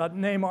talking about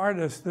name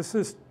artists, this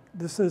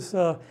is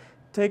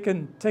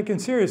taken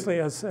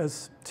seriously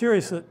as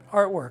serious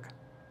artwork.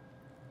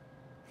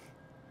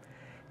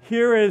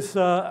 Here is,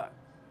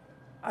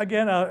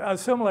 again, a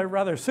similar,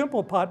 rather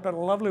simple pot, but a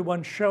lovely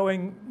one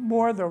showing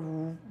more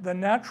the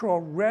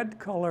natural red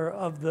color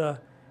of the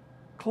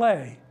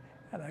clay.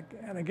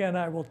 And again,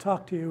 I will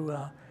talk to you,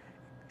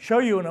 show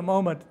you in a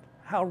moment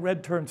how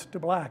red turns to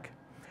black.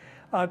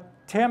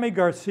 Tammy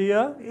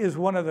Garcia is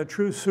one of the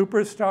true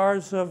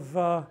superstars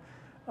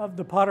of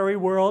the pottery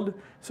world.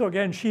 So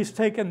again, she's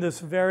taken this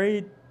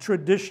very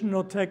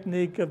traditional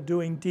technique of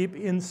doing deep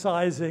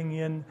incising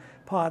in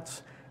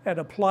pots and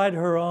applied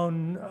her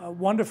own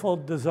wonderful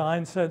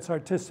design sense,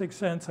 artistic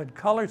sense, and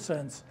color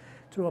sense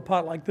to a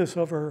pot like this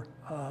over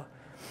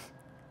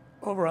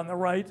on the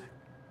right.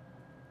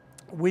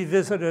 We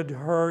visited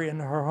her in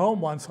her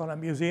home once on a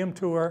museum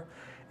tour,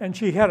 and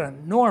she had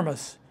an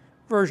enormous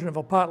version of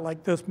a pot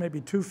like this,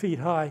 maybe 2 feet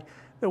high,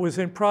 that was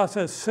in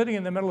process sitting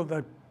in the middle of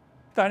the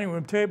dining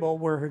room table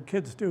where her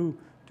kids do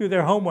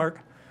their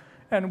homework.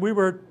 And we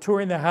were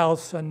touring the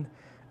house, and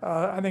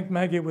I think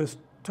Maggie was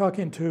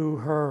talking to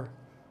her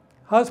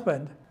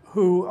husband,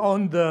 who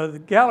owned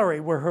the gallery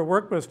where her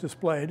work was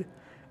displayed.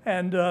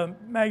 And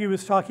Maggie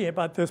was talking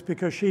about this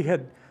because she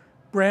had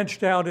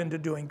branched out into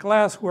doing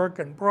glass work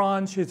and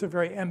bronze. She's a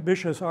very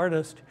ambitious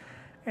artist.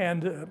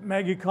 And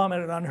Maggie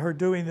commented on her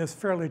doing this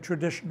fairly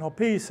traditional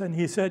piece, and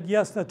he said,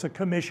 yes, that's a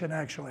commission,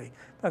 actually.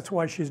 That's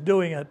why she's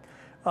doing it.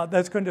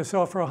 That's going to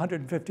sell for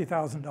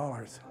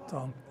 $150,000.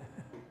 So,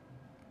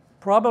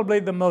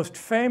 probably the most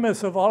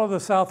famous of all of the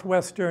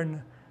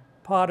Southwestern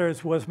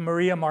potters was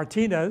Maria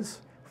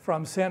Martinez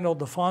from San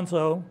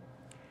Ildefonso.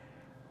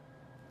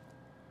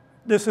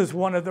 This is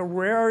one of the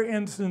rare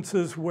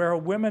instances where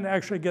women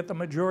actually get the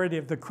majority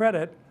of the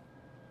credit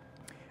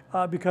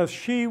because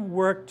she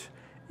worked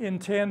in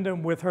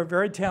tandem with her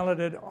very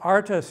talented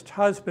artist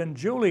husband,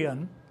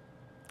 Julian.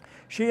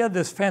 She had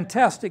this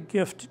fantastic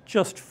gift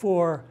just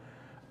for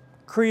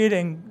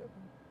creating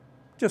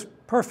just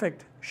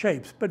perfect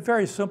shapes, but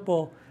very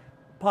simple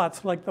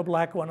pots like the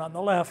black one on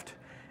the left.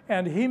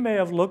 And he may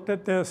have looked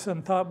at this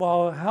and thought,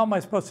 well, how am I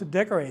supposed to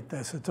decorate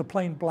this? It's a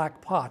plain black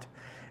pot.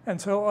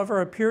 And so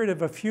over a period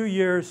of a few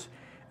years,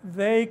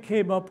 they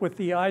came up with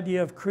the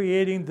idea of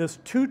creating this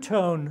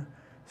two-tone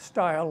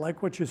style,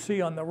 like what you see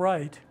on the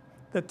right,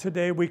 that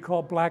today we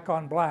call black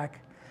on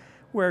black,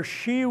 where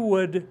she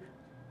would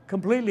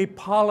completely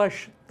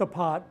polish the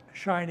pot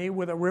shiny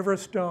with a river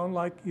stone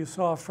like you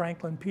saw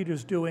Franklin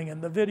Peters doing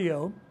in the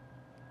video.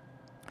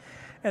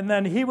 And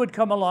then he would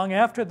come along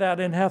after that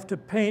and have to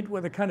paint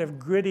with a kind of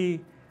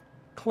gritty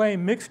clay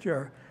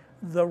mixture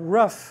the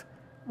rough,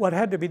 what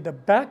had to be the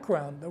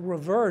background, the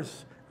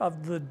reverse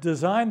of the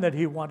design that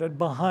he wanted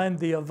behind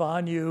the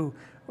Avanu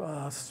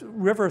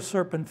river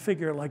serpent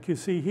figure like you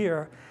see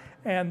here.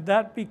 And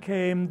that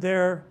became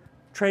their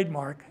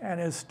trademark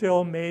and is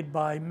still made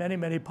by many,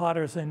 many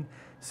potters in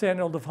San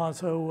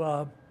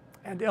Ildefonso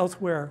and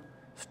elsewhere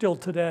still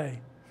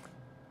today.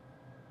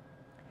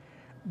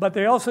 But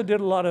they also did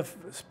a lot of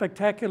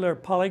spectacular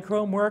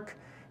polychrome work.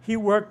 He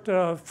worked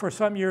for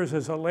some years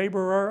as a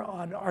laborer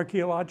on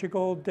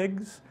archaeological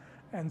digs.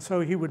 And so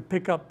he would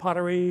pick up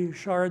pottery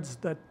shards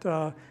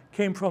that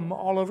came from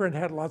all over and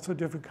had lots of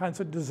different kinds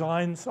of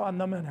designs on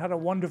them and had a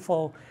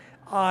wonderful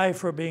eye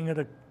for being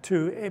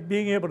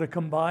able to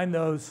combine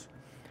those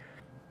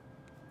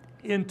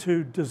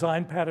into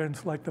design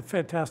patterns like the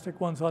fantastic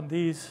ones on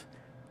these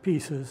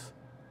pieces.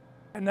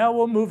 And now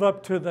we'll move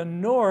up to the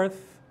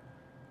north,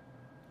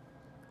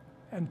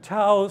 and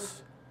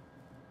Taos,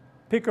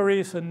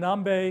 Picaris, and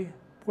Nambe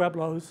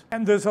Pueblos.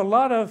 And there's a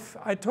lot of,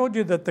 I told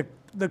you that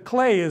the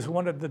clay is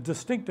one of the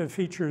distinctive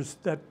features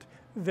that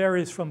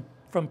varies from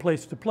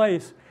place to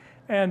place.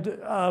 And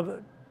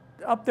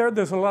up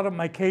there's a lot of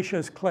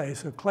micaceous clay,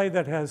 so clay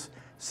that has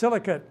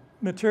silicate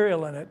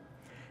material in it.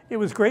 It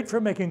was great for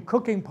making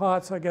cooking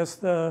pots. I guess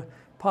the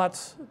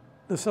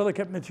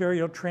silicate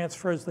material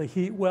transfers the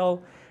heat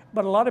well.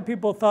 But a lot of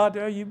people thought,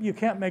 oh, you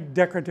can't make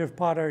decorative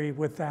pottery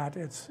with that.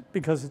 It's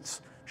because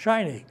it's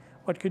shiny.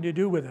 What can you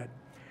do with it?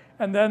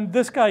 And then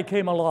this guy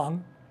came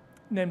along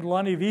named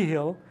Lonnie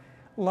Vigil.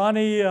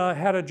 Lonnie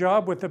had a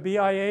job with the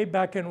BIA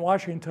back in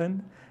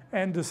Washington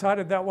and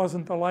decided that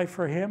wasn't the life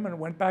for him and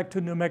went back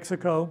to New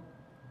Mexico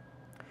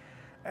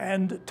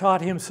and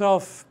taught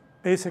himself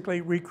basically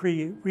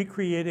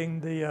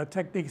recreating the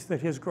techniques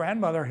that his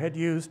grandmother had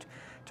used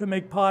to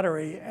make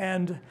pottery,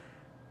 and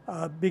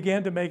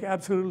began to make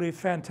absolutely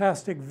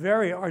fantastic,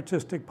 very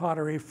artistic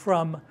pottery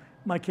from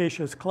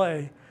micaceous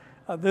clay.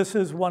 This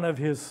is one of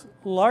his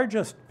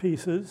largest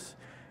pieces.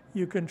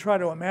 You can try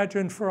to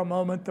imagine for a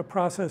moment the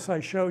process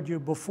I showed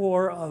you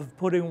before of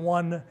putting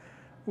one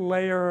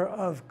layer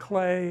of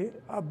clay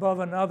above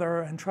another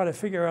and try to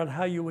figure out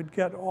how you would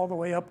get all the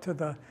way up to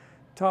the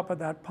top of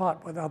that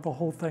pot without the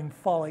whole thing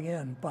falling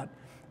in. But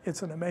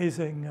it's an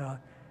amazing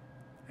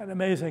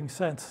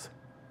sense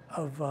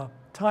of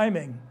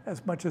timing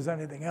as much as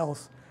anything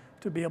else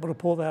to be able to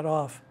pull that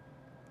off.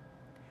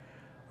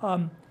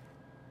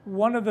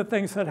 One of the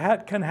things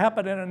that can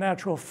happen in a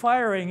natural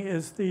firing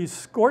is these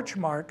scorch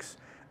marks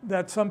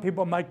that some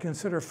people might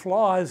consider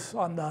flaws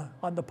on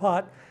the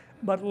pot.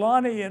 But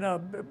Lonnie, in a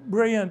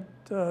brilliant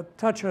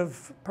touch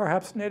of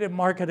perhaps native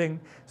marketing,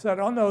 said,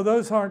 oh no,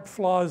 those aren't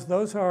flaws,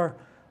 those are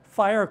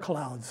fire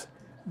clouds.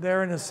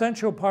 They're an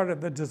essential part of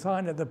the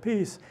design of the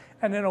piece.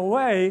 And in a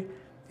way,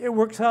 it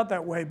works out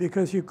that way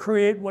because you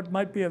create what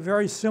might be a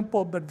very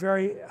simple but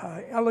very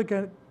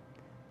elegant,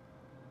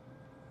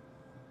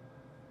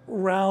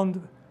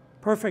 round,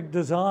 perfect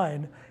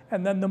design.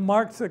 And then the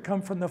marks that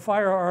come from the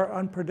fire are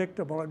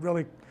unpredictable. It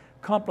really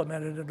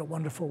complemented it in a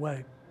wonderful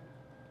way.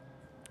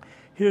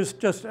 Here's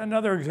just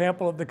another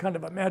example of the kind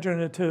of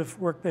imaginative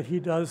work that he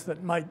does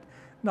that might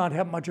not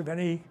have much of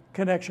any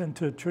connection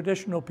to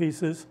traditional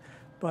pieces,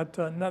 but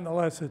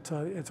nonetheless, it's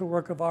a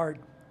work of art.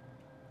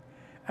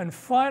 And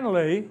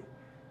finally,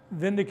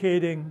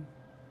 vindicating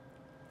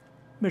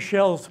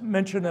Michelle's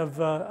mention of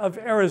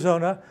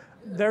Arizona,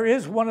 there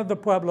is one of the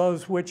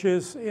Pueblos which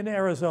is in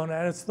Arizona,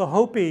 and it's the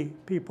Hopi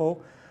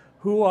people,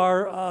 who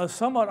are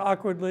somewhat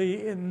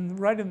awkwardly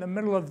right in the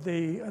middle of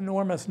the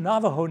enormous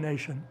Navajo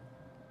Nation.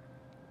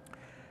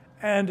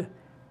 And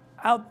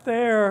out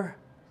there,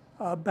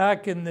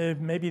 back in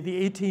maybe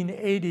the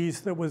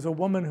 1880s, there was a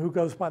woman who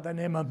goes by the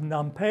name of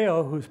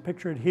Nampeo, who's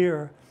pictured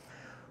here,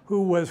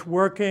 who was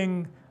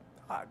working,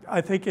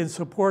 I think, in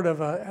support of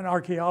an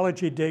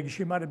archaeology dig.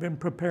 She might have been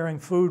preparing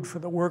food for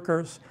the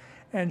workers.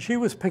 And she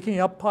was picking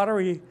up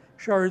pottery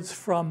shards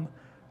from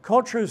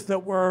cultures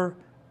that were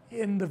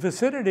in the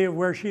vicinity of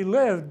where she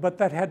lived, but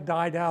that had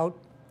died out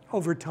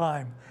over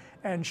time.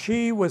 And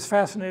she was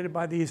fascinated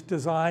by these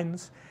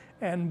designs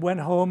and went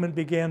home and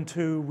began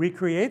to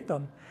recreate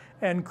them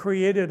and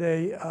created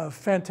a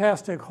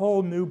fantastic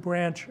whole new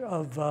branch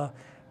of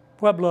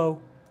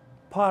Pueblo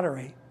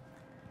pottery.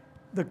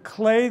 The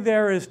clay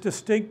there is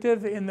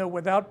distinctive in that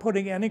without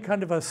putting any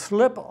kind of a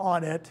slip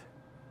on it,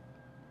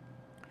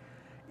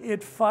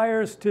 it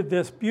fires to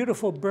this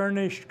beautiful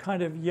burnished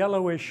kind of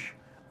yellowish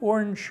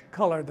orange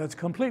color that's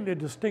completely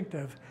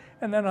distinctive.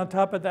 And then on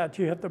top of that,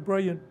 you have the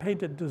brilliant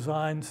painted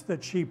designs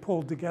that she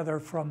pulled together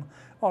from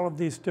all of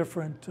these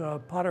different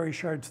pottery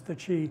shards that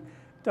she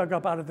dug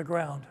up out of the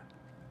ground.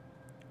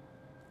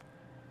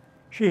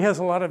 She has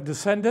a lot of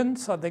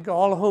descendants. I think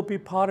all Hopi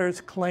potters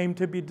claim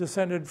to be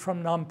descended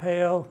from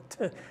Nampeo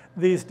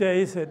these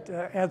days. It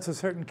adds a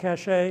certain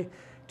cachet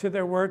to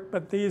their work,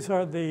 but these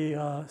are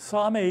the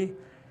Sami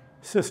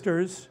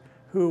sisters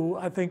who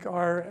I think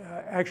are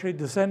actually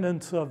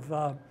descendants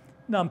of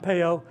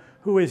Nampeo,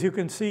 who, as you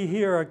can see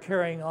here, are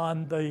carrying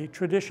on the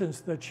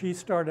traditions that she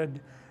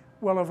started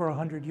well over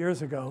 100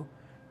 years ago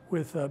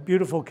with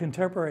beautiful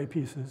contemporary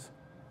pieces.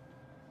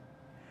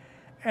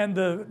 And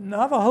the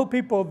Navajo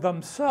people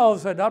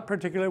themselves are not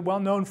particularly well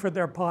known for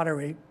their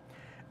pottery,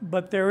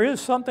 but there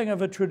is something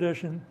of a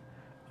tradition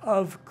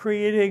of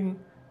creating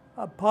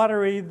a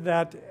pottery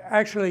that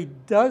actually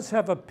does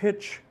have a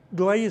pitch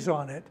glaze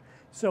on it,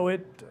 so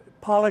it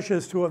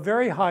polishes to a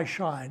very high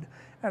shine.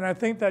 And I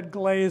think that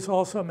glaze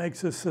also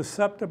makes it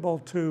susceptible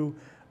to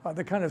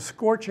the kind of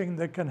scorching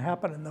that can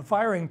happen in the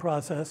firing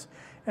process.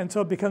 And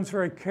so it becomes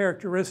very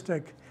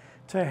characteristic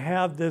to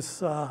have this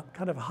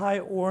kind of high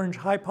orange,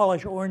 high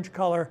polish orange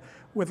color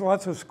with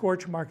lots of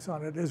scorch marks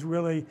on it is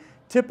really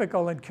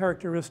typical and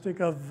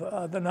characteristic of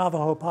the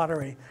Navajo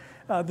pottery.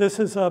 This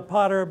is a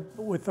potter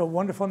with the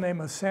wonderful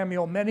name of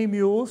Samuel Many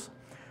Mules,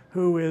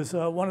 who is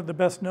one of the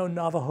best known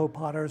Navajo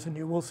potters, and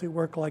you will see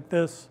work like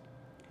this.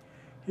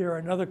 Here,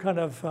 another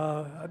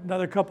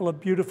couple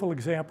of beautiful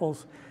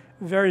examples,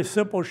 very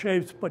simple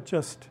shapes, but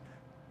just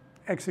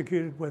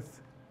executed with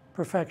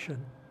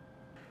perfection.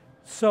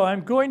 So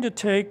I'm glad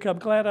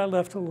I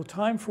left a little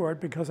time for it,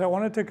 because I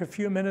want to take a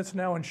few minutes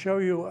now and show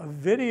you a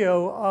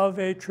video of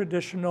a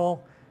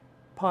traditional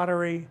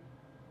pottery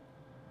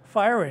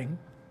firing.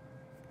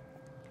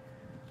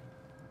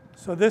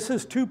 So this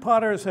is two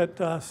potters at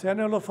San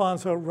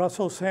Ildefonso,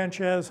 Russell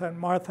Sanchez and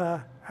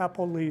Martha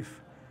Appleleaf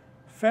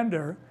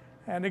Fender.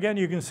 And again,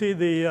 you can see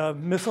the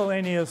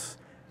miscellaneous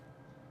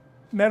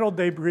metal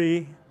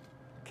debris,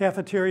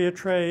 cafeteria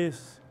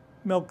trays,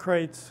 milk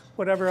crates,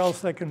 whatever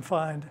else they can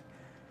find.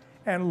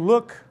 And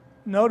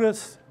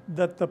notice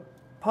that the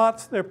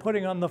pots they're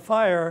putting on the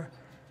fire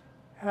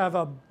have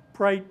a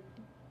bright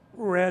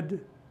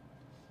red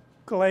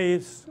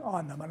glaze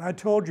on them. And I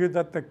told you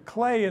that the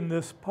clay in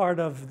this part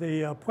of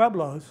the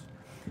Pueblos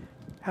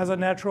has a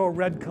natural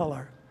red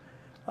color.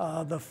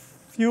 The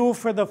fuel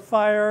for the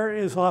fire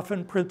is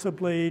often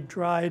principally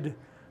dried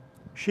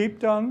sheep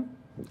dung.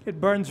 It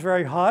burns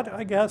very hot,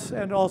 I guess,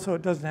 and also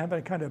it doesn't have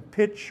any kind of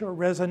pitch or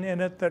resin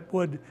in it that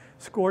would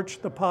scorch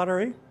the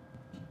pottery.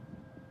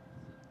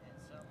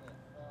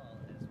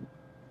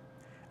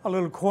 A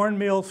little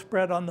cornmeal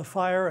spread on the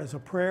fire as a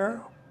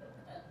prayer.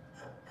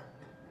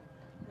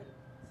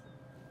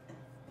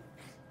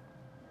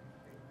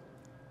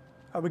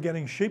 Are we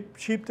getting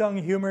sheep dung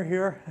humor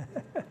here?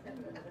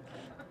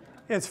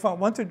 It's fun.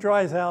 Once it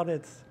dries out,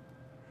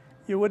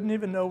 you wouldn't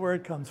even know where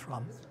it comes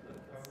from.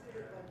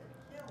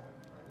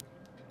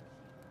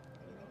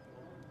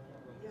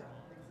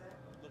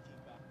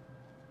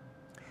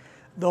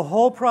 The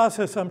whole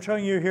process I'm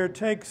showing you here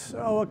takes,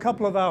 a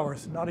couple of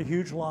hours, not a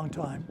huge long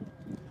time.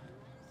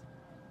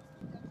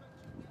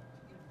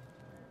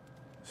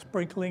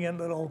 Sprinkling in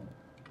little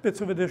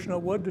bits of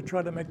additional wood to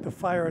try to make the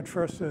fire at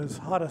first as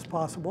hot as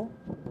possible.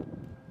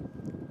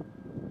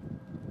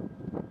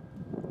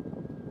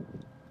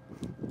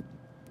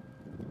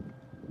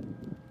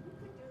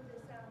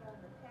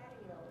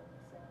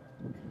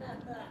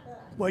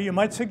 Well, you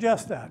might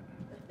suggest that.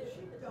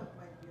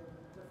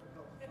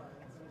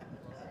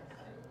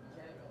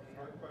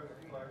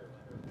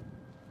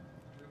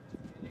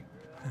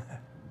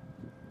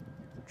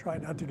 Try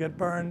not to get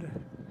burned.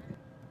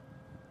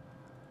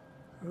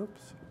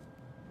 Oops.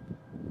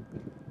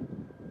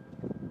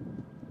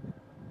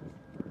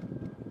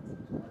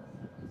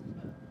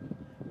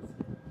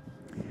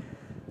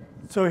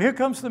 So here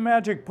comes the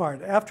magic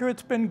part. After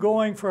it's been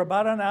going for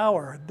about an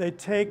hour, they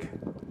take,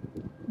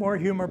 more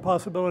humor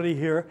possibility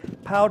here,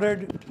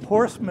 powdered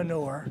horse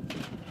manure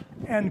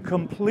and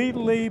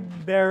completely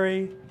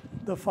bury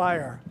the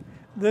fire.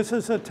 This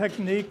is a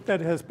technique that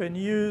has been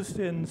used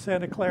in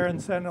Santa Clara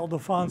and San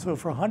Ildefonso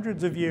for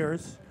hundreds of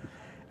years,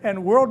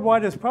 and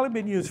worldwide has probably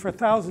been used for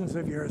thousands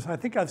of years. I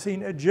think I've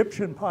seen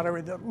Egyptian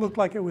pottery that looked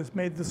like it was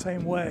made the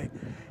same way.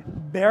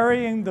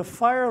 Burying the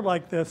fire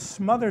like this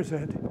smothers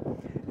it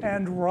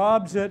and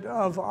robs it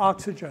of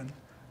oxygen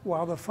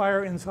while the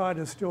fire inside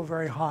is still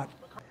very hot.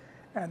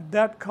 And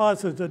that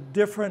causes a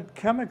different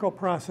chemical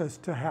process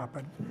to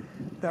happen,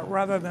 that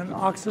rather than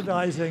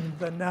oxidizing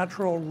the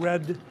natural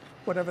red,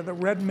 whatever the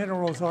red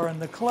minerals are in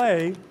the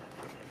clay,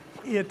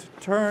 it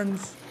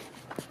turns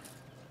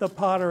the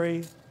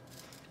pottery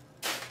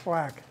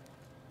black.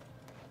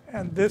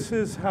 And this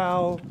is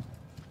how,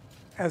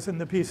 as in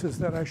the pieces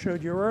that I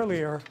showed you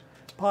earlier,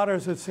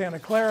 potters at Santa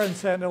Clara and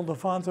San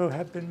Ildefonso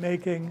have been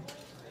making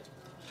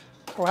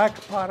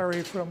black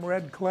pottery from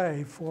red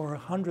clay for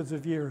hundreds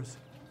of years.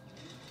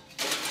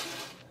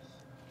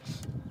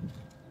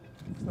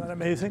 Isn't that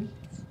amazing?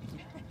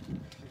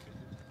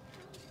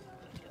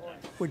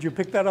 Would you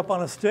pick that up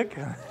on a stick?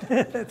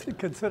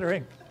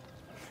 Considering.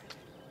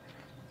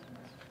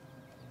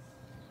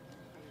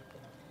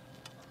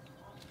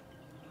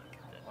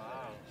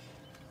 Wow.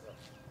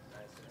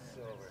 Nice and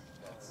silver.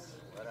 That's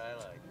what I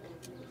like.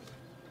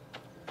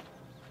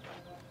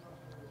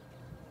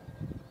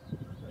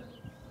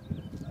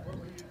 What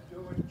were you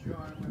doing,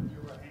 John, when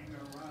you were hanging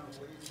around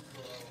waiting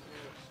for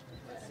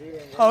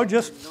Oh,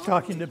 just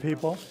talking to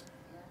people.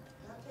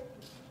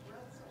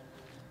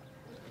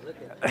 Look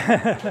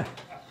at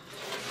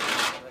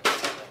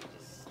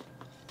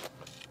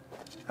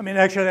I mean,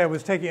 actually, I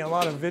was taking a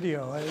lot of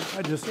video.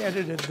 I just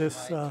edited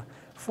this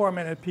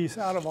 4-minute piece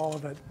out of all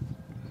of it.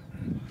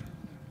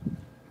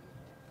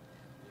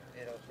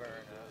 it'll burn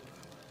up.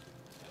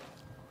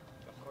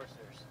 Of course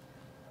there's.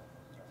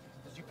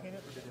 Did you paint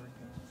it or did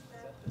everything?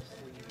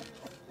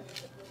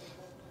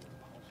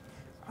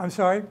 I'm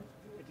sorry?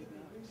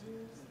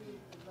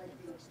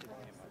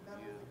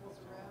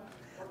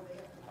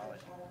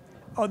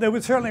 Oh, they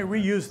would certainly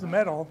reuse the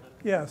metal,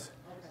 yes.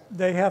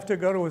 They have to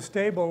go to a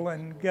stable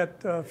and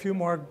get a few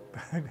more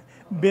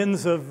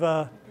bins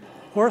of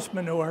horse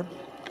manure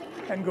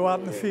and go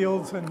out in the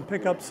fields and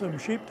pick up some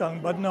sheep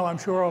dung. But no, I'm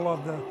sure all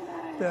of the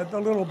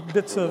little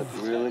bits of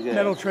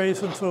metal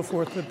trays and so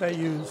forth that they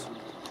use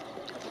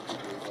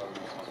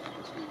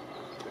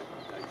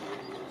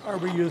are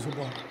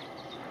reusable.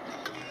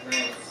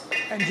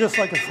 And just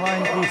like a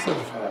fine piece of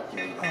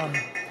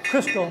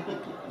crystal,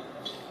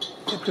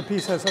 if the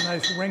piece has a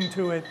nice ring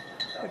to it,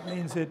 it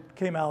means it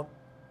came out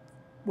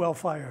well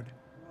fired.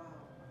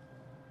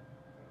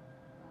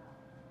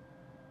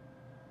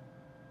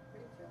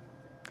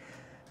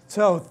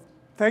 So,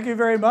 thank you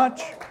very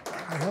much.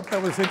 I hope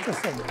that was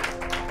interesting.